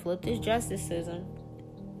 We gonna flip this justice system,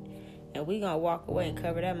 and we gonna walk away and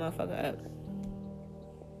cover that motherfucker up.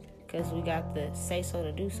 Because we got the say-so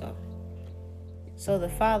to do so. So the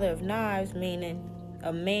father of knives, meaning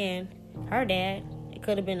a man, her dad, it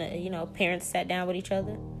could have been parents sat down with each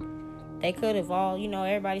other. They could have all,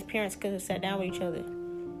 everybody's parents could have sat down with each other.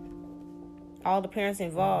 All the parents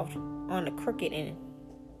involved on the crooked end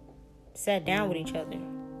sat down with each other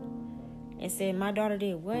and said, my daughter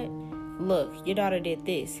did what? Look, your daughter did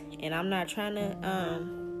this. And I'm not trying to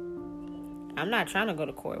go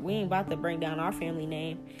to court. We ain't about to bring down our family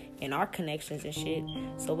name and our connections and shit.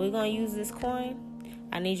 So we're going to use this coin.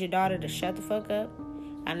 I need your daughter to shut the fuck up.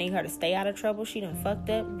 I need her to stay out of trouble. She done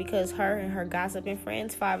fucked up because her and her gossiping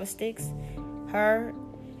friends, 5 or 6, her,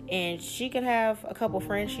 and she could have a couple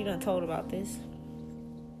friends she done told about this.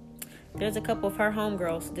 There's a couple of her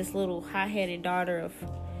homegirls, this little hot-headed daughter of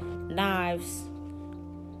knives.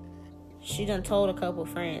 She done told a couple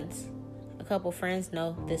friends. A couple friends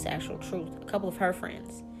know this actual truth. A couple of her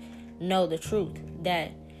friends know the truth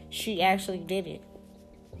that she actually did it.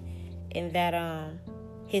 And that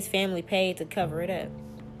his family paid to cover it up.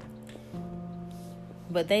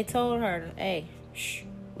 But they told her, hey,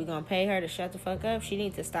 we're going to pay her to shut the fuck up. She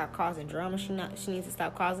needs to stop causing drama. She needs to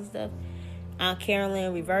stop causing stuff. Aunt Carolyn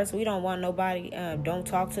in reverse. We don't want nobody. Don't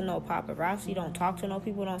talk to no paparazzi. Don't talk to no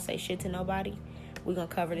people. Don't say shit to nobody. We're going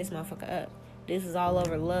to cover this motherfucker up. This is all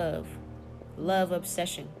over love. Love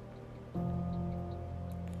obsession.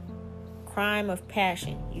 Crime of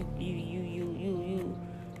passion.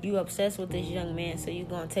 You obsessed with this young man, so you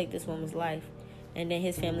going to take this woman's life. And then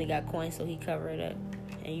his family got coins, so he covered it up.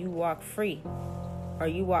 And you walk free. Or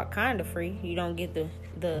you walk kind of free. You don't get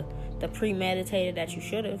the premeditated that you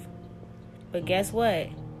should have. But guess what?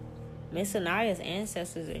 Miss Anaya's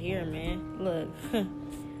ancestors are here, man. Look,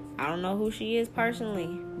 I don't know who she is personally,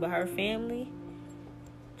 but her family,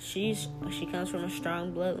 she comes from a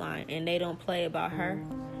strong bloodline. And they don't play about her.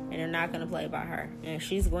 And they're not going to play about her. And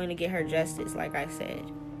she's going to get her justice, like I said.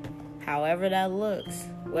 However that looks.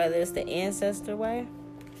 Whether it's the ancestor way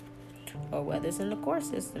or whether it's in the court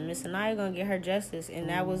system, Miss Anaya gonna get her justice, and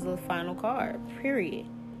that was the final card, period.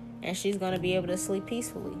 And she's gonna be able to sleep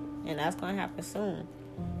peacefully, and that's gonna happen soon.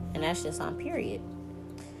 And that's just on period.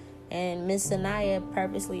 And Miss Anaya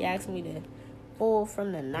purposely asked me to pull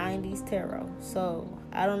from the 90s tarot. So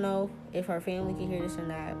I don't know if her family can hear this or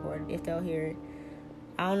not, or if they'll hear it.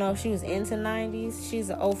 I don't know if she was into 90s. She's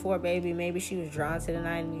an 04 baby. Maybe she was drawn to the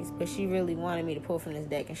 90s. But she really wanted me to pull from this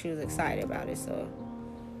deck, and she was excited about it. So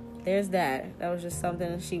there's that. That was just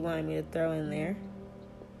something she wanted me to throw in there.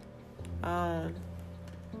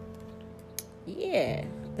 Yeah.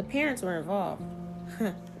 The parents were involved.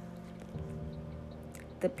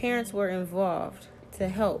 The parents were involved to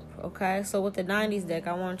help, okay? So with the 90s deck,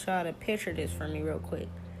 I want y'all to picture this for me real quick.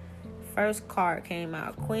 First card came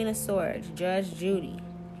out. Queen of Swords, Judge Judy.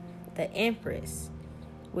 The Empress,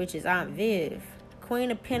 which is Aunt Viv. Queen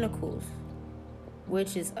of Pentacles,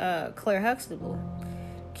 which is Claire Huxtable.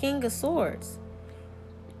 King of Swords,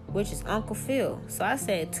 which is Uncle Phil. So I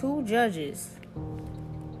said 2 judges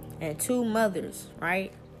and 2 mothers,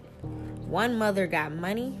 right? One mother got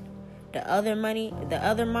money. The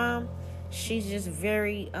other mom, she's just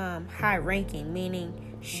very high ranking,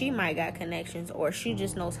 meaning she might got connections, or she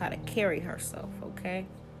just knows how to carry herself, okay?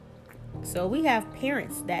 So we have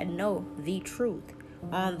parents that know the truth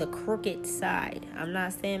on the crooked side. I'm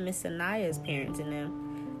not saying Miss Anaya's parents and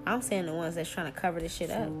them. I'm saying the ones that's trying to cover this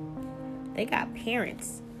shit up. They got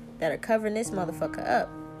parents that are covering this motherfucker up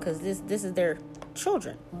because this is their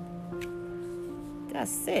children.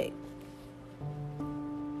 That's sick.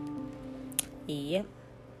 Yep.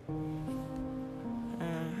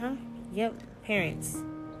 Yep. Parents.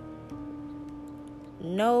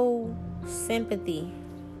 No sympathy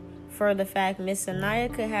for the fact Miss Anaya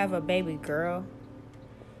could have a baby girl.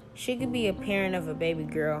 She could be a parent of a baby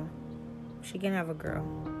girl. She can have a girl,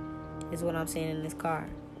 is what I'm saying in this card.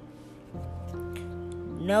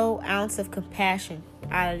 No ounce of compassion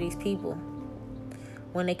out of these people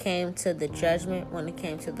when it came to the judgment, when it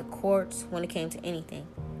came to the courts, when it came to anything.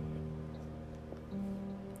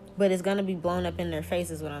 But it's going to be blown up in their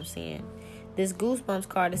face is what I'm saying. This Goosebumps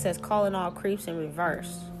card, it says calling all creeps in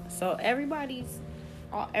reverse. So everybody's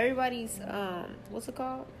what's it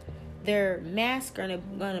called? Their masks are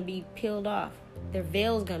gonna be peeled off. Their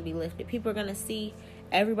veil's gonna be lifted. People are gonna see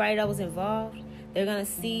everybody that was involved. They're gonna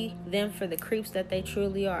see them for the creeps that they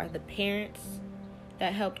truly are. The parents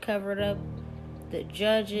that helped cover it up, the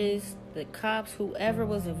judges, the cops, whoever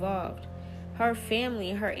was involved. Her family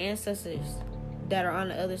and her ancestors that are on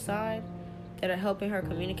the other side, that are helping her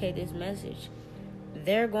communicate this message.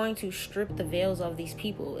 They're going to strip the veils of these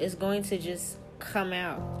people. It's going to just come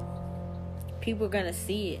out. People are going to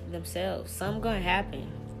see it themselves. Something going to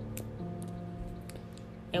happen.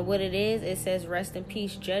 And what it is, it says rest in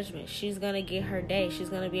peace, judgment. She's going to get her day. She's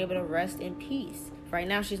going to be able to rest in peace. Right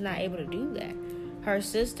now, she's not able to do that. Her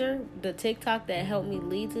sister, the TikTok that helped me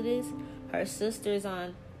lead to this, her sister's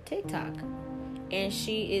on TikTok. And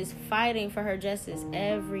she is fighting for her justice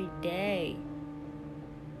every day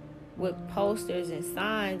with posters and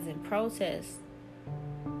signs and protests,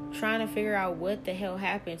 trying to figure out what the hell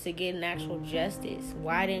happened to get an actual justice.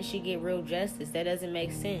 Why didn't she get real justice? That doesn't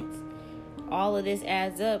make sense. All of this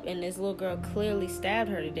adds up, and this little girl clearly stabbed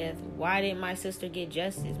her to death. Why didn't my sister get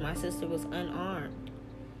justice? My sister was unarmed.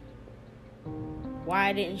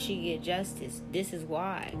 Why didn't she get justice? This is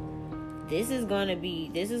why. This is going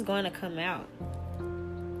to come out.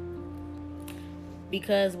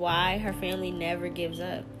 Because why? Her family never gives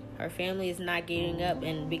up. Her family is not giving up,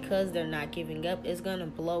 and because they're not giving up, it's gonna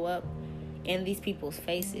blow up in these people's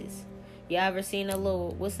faces. You ever seen the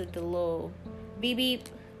little beep beep,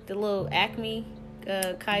 the little Acme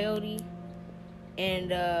coyote,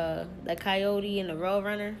 and the coyote and the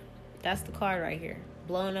Roadrunner? That's the card right here,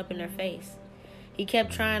 blowing up in their face. He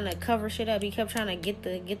kept trying to cover shit up. He kept trying to get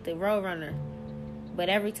the Roadrunner, but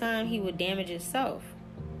every time he would damage himself.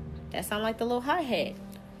 That sound like the little hothead.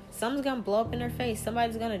 Something's going to blow up in their face.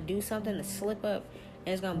 Somebody's going to do something to slip up,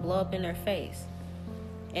 and it's going to blow up in their face.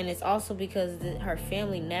 And it's also because her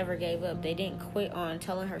family never gave up. They didn't quit on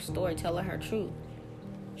telling her story, telling her truth.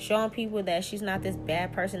 Showing people that she's not this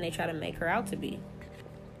bad person they try to make her out to be.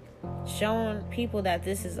 Showing people that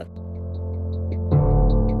this is a...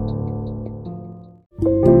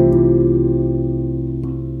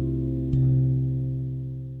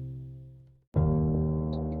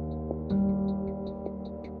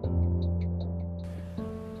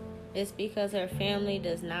 It's because her family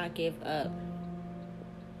does not give up.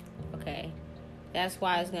 Okay? That's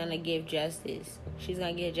why it's going to give justice. She's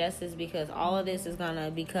going to get justice because all of this is going to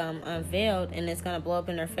become unveiled and it's going to blow up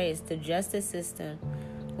in her face. The justice system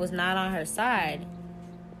was not on her side.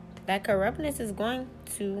 That corruptness is going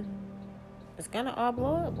to all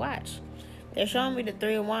blow up. Watch. They're showing me the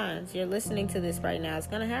Three of Wands. You're listening to this right now. It's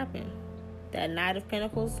going to happen. That Knight of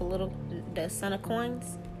Pentacles, the Son of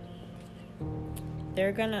Coins. They're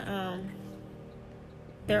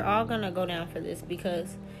all gonna go down for this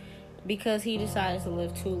because he decided to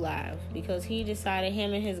live two lives. Because he decided,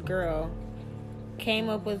 him and his girl came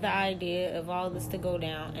up with the idea of all this to go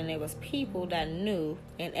down, and there was people that knew,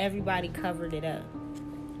 and everybody covered it up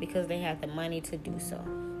because they had the money to do so.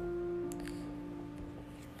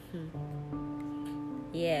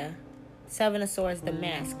 Yeah. Seven of Swords, the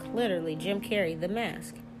mask. Literally, Jim Carrey, the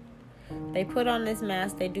mask. They put on this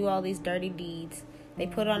mask, they do all these dirty deeds. They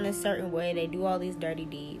put on a certain way, they do all these dirty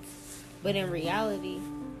deeds. But in reality,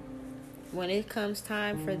 when it comes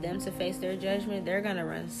time for them to face their judgment, they're going to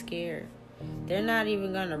run scared. They're not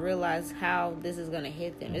even going to realize how this is going to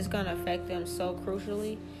hit them. It's going to affect them so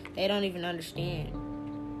crucially, they don't even understand.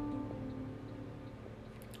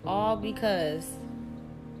 All because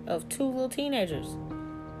of two little teenagers.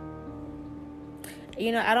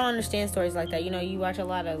 You know, I don't understand stories like that. You know, you watch a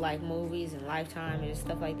lot of, like, movies and Lifetime and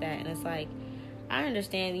stuff like that. And it's like, I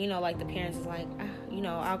understand, you know, like, the parents is like,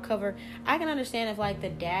 I'll cover. I can understand if like the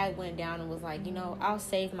dad went down and was like, I'll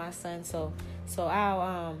save my son, so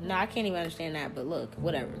I'll no, I can't even understand that, but look,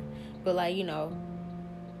 whatever. But like,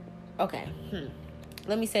 okay,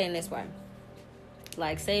 let me say it in this way.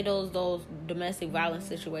 Like, say those domestic violence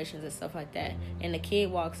situations and stuff like that, and the kid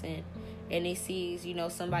walks in and he sees,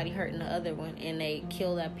 somebody hurting the other one, and they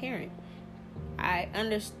kill that parent. I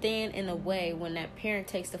understand in a way when that parent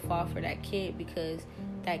takes the fall for that kid, because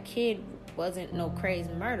that kid wasn't no crazy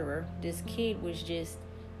murderer. This kid was just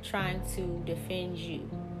trying to defend you.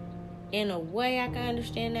 In a way, I can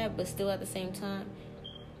understand that, but still at the same time,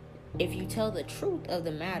 if you tell the truth of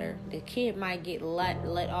the matter, the kid might get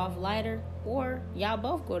let off lighter, or y'all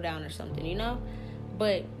both go down or something,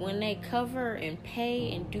 But when they cover and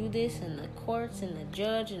pay and do this, and the courts and the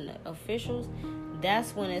judge and the officials,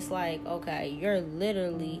 that's when it's like, okay, you're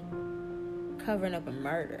literally covering up a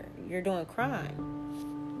murder. You're doing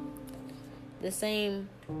crime. The same,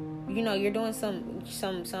 you're doing some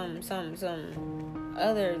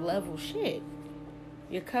other level shit.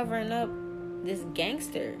 You're covering up this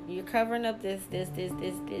gangster. You're covering up this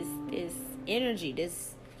energy,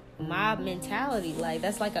 this mob mentality. Like,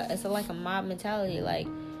 it's like a mob mentality. Like,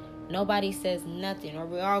 nobody says nothing, or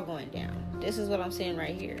we're all going down. This is what I'm saying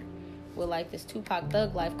right here. With like this Tupac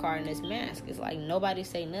Thug Life card and this mask. It's like nobody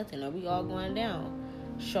say nothing, or we all going down.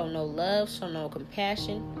 Show no love, show no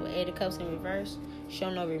compassion. With 8 of Cups in reverse. Show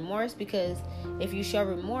no remorse, because if you show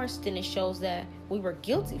remorse, then it shows that we were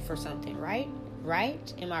guilty for something, right?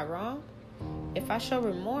 Right? Am I wrong? If I show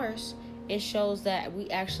remorse, it shows that we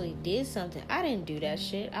actually did something. I didn't do that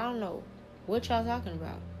shit. I don't know what y'all talking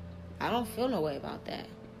about. I don't feel no way about that.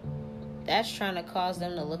 That's trying to cause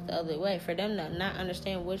them to look the other way, for them to not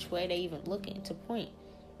understand which way they even looking to point.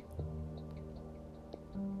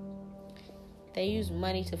 They use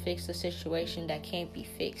money to fix a situation that can't be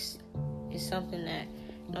fixed. It's something that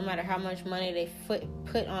no matter how much money they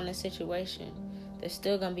put on the situation, they're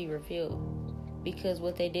still going to be revealed, because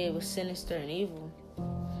what they did was sinister and evil.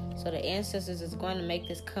 So the ancestors is going to make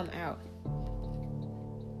this come out.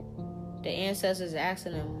 The ancestors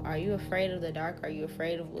asking them, are you afraid of the dark? Are you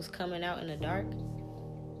afraid of what's coming out in the dark?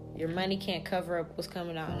 Your money can't cover up what's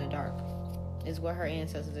coming out in the dark, is what her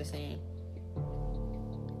ancestors are saying.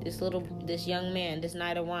 This young man, this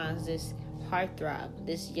Knight of Wands, this heartthrob,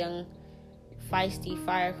 this young feisty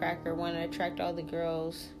firecracker, want to attract all the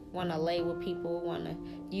girls, want to lay with people, want to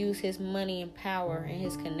use his money and power and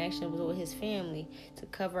his connection with his family to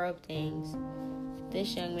cover up things.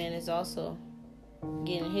 This young man is also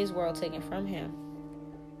getting his world taken from him.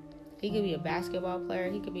 He could be a basketball player.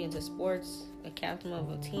 He could be into sports, a captain of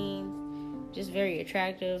a team, just very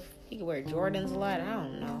attractive. He could wear Jordans a lot. I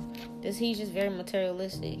don't know. He's just very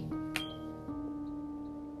materialistic.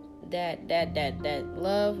 That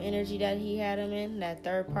love energy that he had him in, that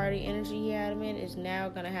third party energy he had him in, is now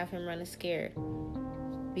gonna have him running scared,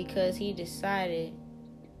 because he decided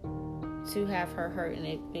to have her hurt and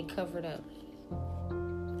it been covered up.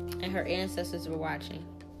 And her ancestors were watching,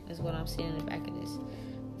 is what I'm seeing in the back of this.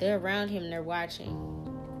 They're around him, they're watching.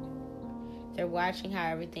 They're watching how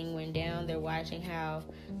everything went down. They're watching how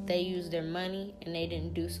they used their money and they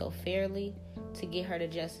didn't do so fairly to get her to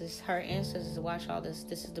justice. Her ancestors watch all this.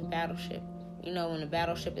 This is the battleship. When the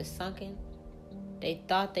battleship is sunken, they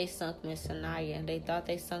thought they sunk Miss Sanaya. They thought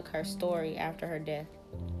they sunk her story after her death.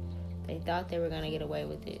 They thought they were going to get away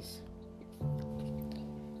with this.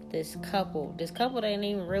 This couple that ain't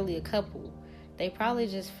even really a couple. They probably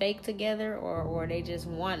just fake together, or they just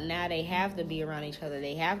now they have to be around each other.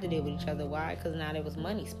 They have to deal with each other. Why? Because now there was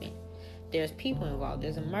money spent. There's people involved.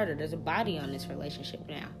 There's a murder. There's a body on this relationship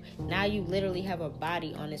now. Now you literally have a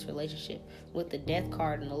body on this relationship, with the death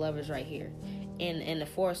card and the lovers right here. And the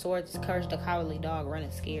Four of Swords is Courage the Cowardly Dog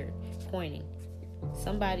running scared, pointing.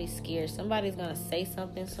 Somebody's scared. Somebody's going to say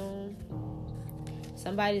something soon.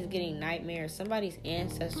 Somebody's getting nightmares. Somebody's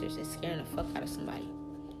ancestors is scaring the fuck out of somebody.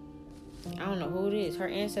 I don't know who it is. Her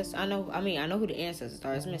ancestors. I know who the ancestors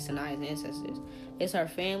are. It's Miss Sanaya's ancestors. It's her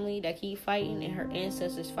family that keep fighting, and her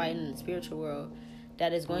ancestors fighting in the spiritual world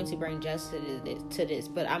that is going to bring justice to this.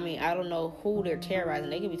 But I don't know who they're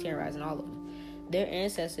terrorizing. They could be terrorizing all of them. Their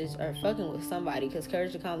ancestors are fucking with somebody, because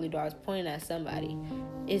Courage the Cowardly Dog is pointing at somebody.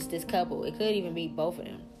 It's this couple. It could even be both of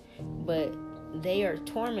them. But they are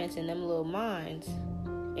tormenting them little minds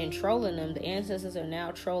and trolling them. The ancestors are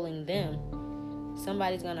now trolling them.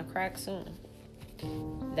 Somebody's gonna crack soon.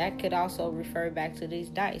 That could also refer back to these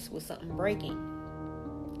dice with something breaking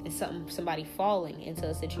and somebody falling into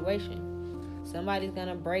a situation. Somebody's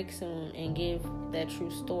gonna break soon and give that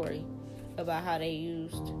true story about how they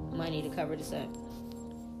used money to cover this up.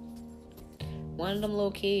 One of them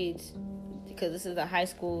little kids, because this is a high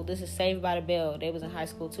school. This is Saved by the Bell. They was in high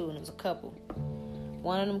school too, and it was a couple.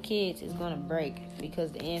 One of them kids is going to break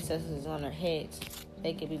because the ancestors is on their heads.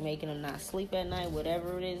 They could be making them not sleep at night.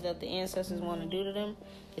 Whatever it is that the ancestors want to do to them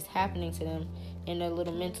is happening to them in their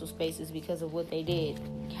little mental spaces because of what they did,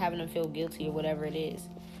 having them feel guilty or whatever it is.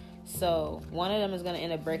 So one of them is going to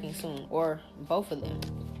end up breaking soon, or both of them.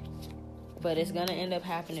 But it's going to end up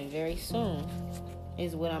happening very soon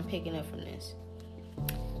is what I'm picking up from this.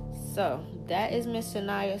 So that is Miss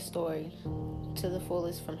Sanaya's story to the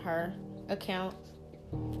fullest from her account.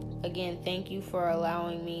 Again, thank you for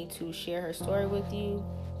allowing me to share her story with you.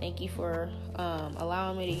 Thank you for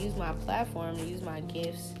allowing me to use my platform, to use my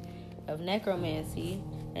gifts of necromancy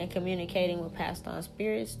and communicating with passed on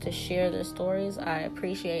spirits to share their stories. I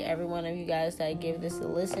appreciate every one of you guys that give this a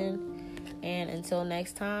listen. And until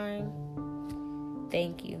next time,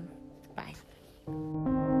 thank you. Bye.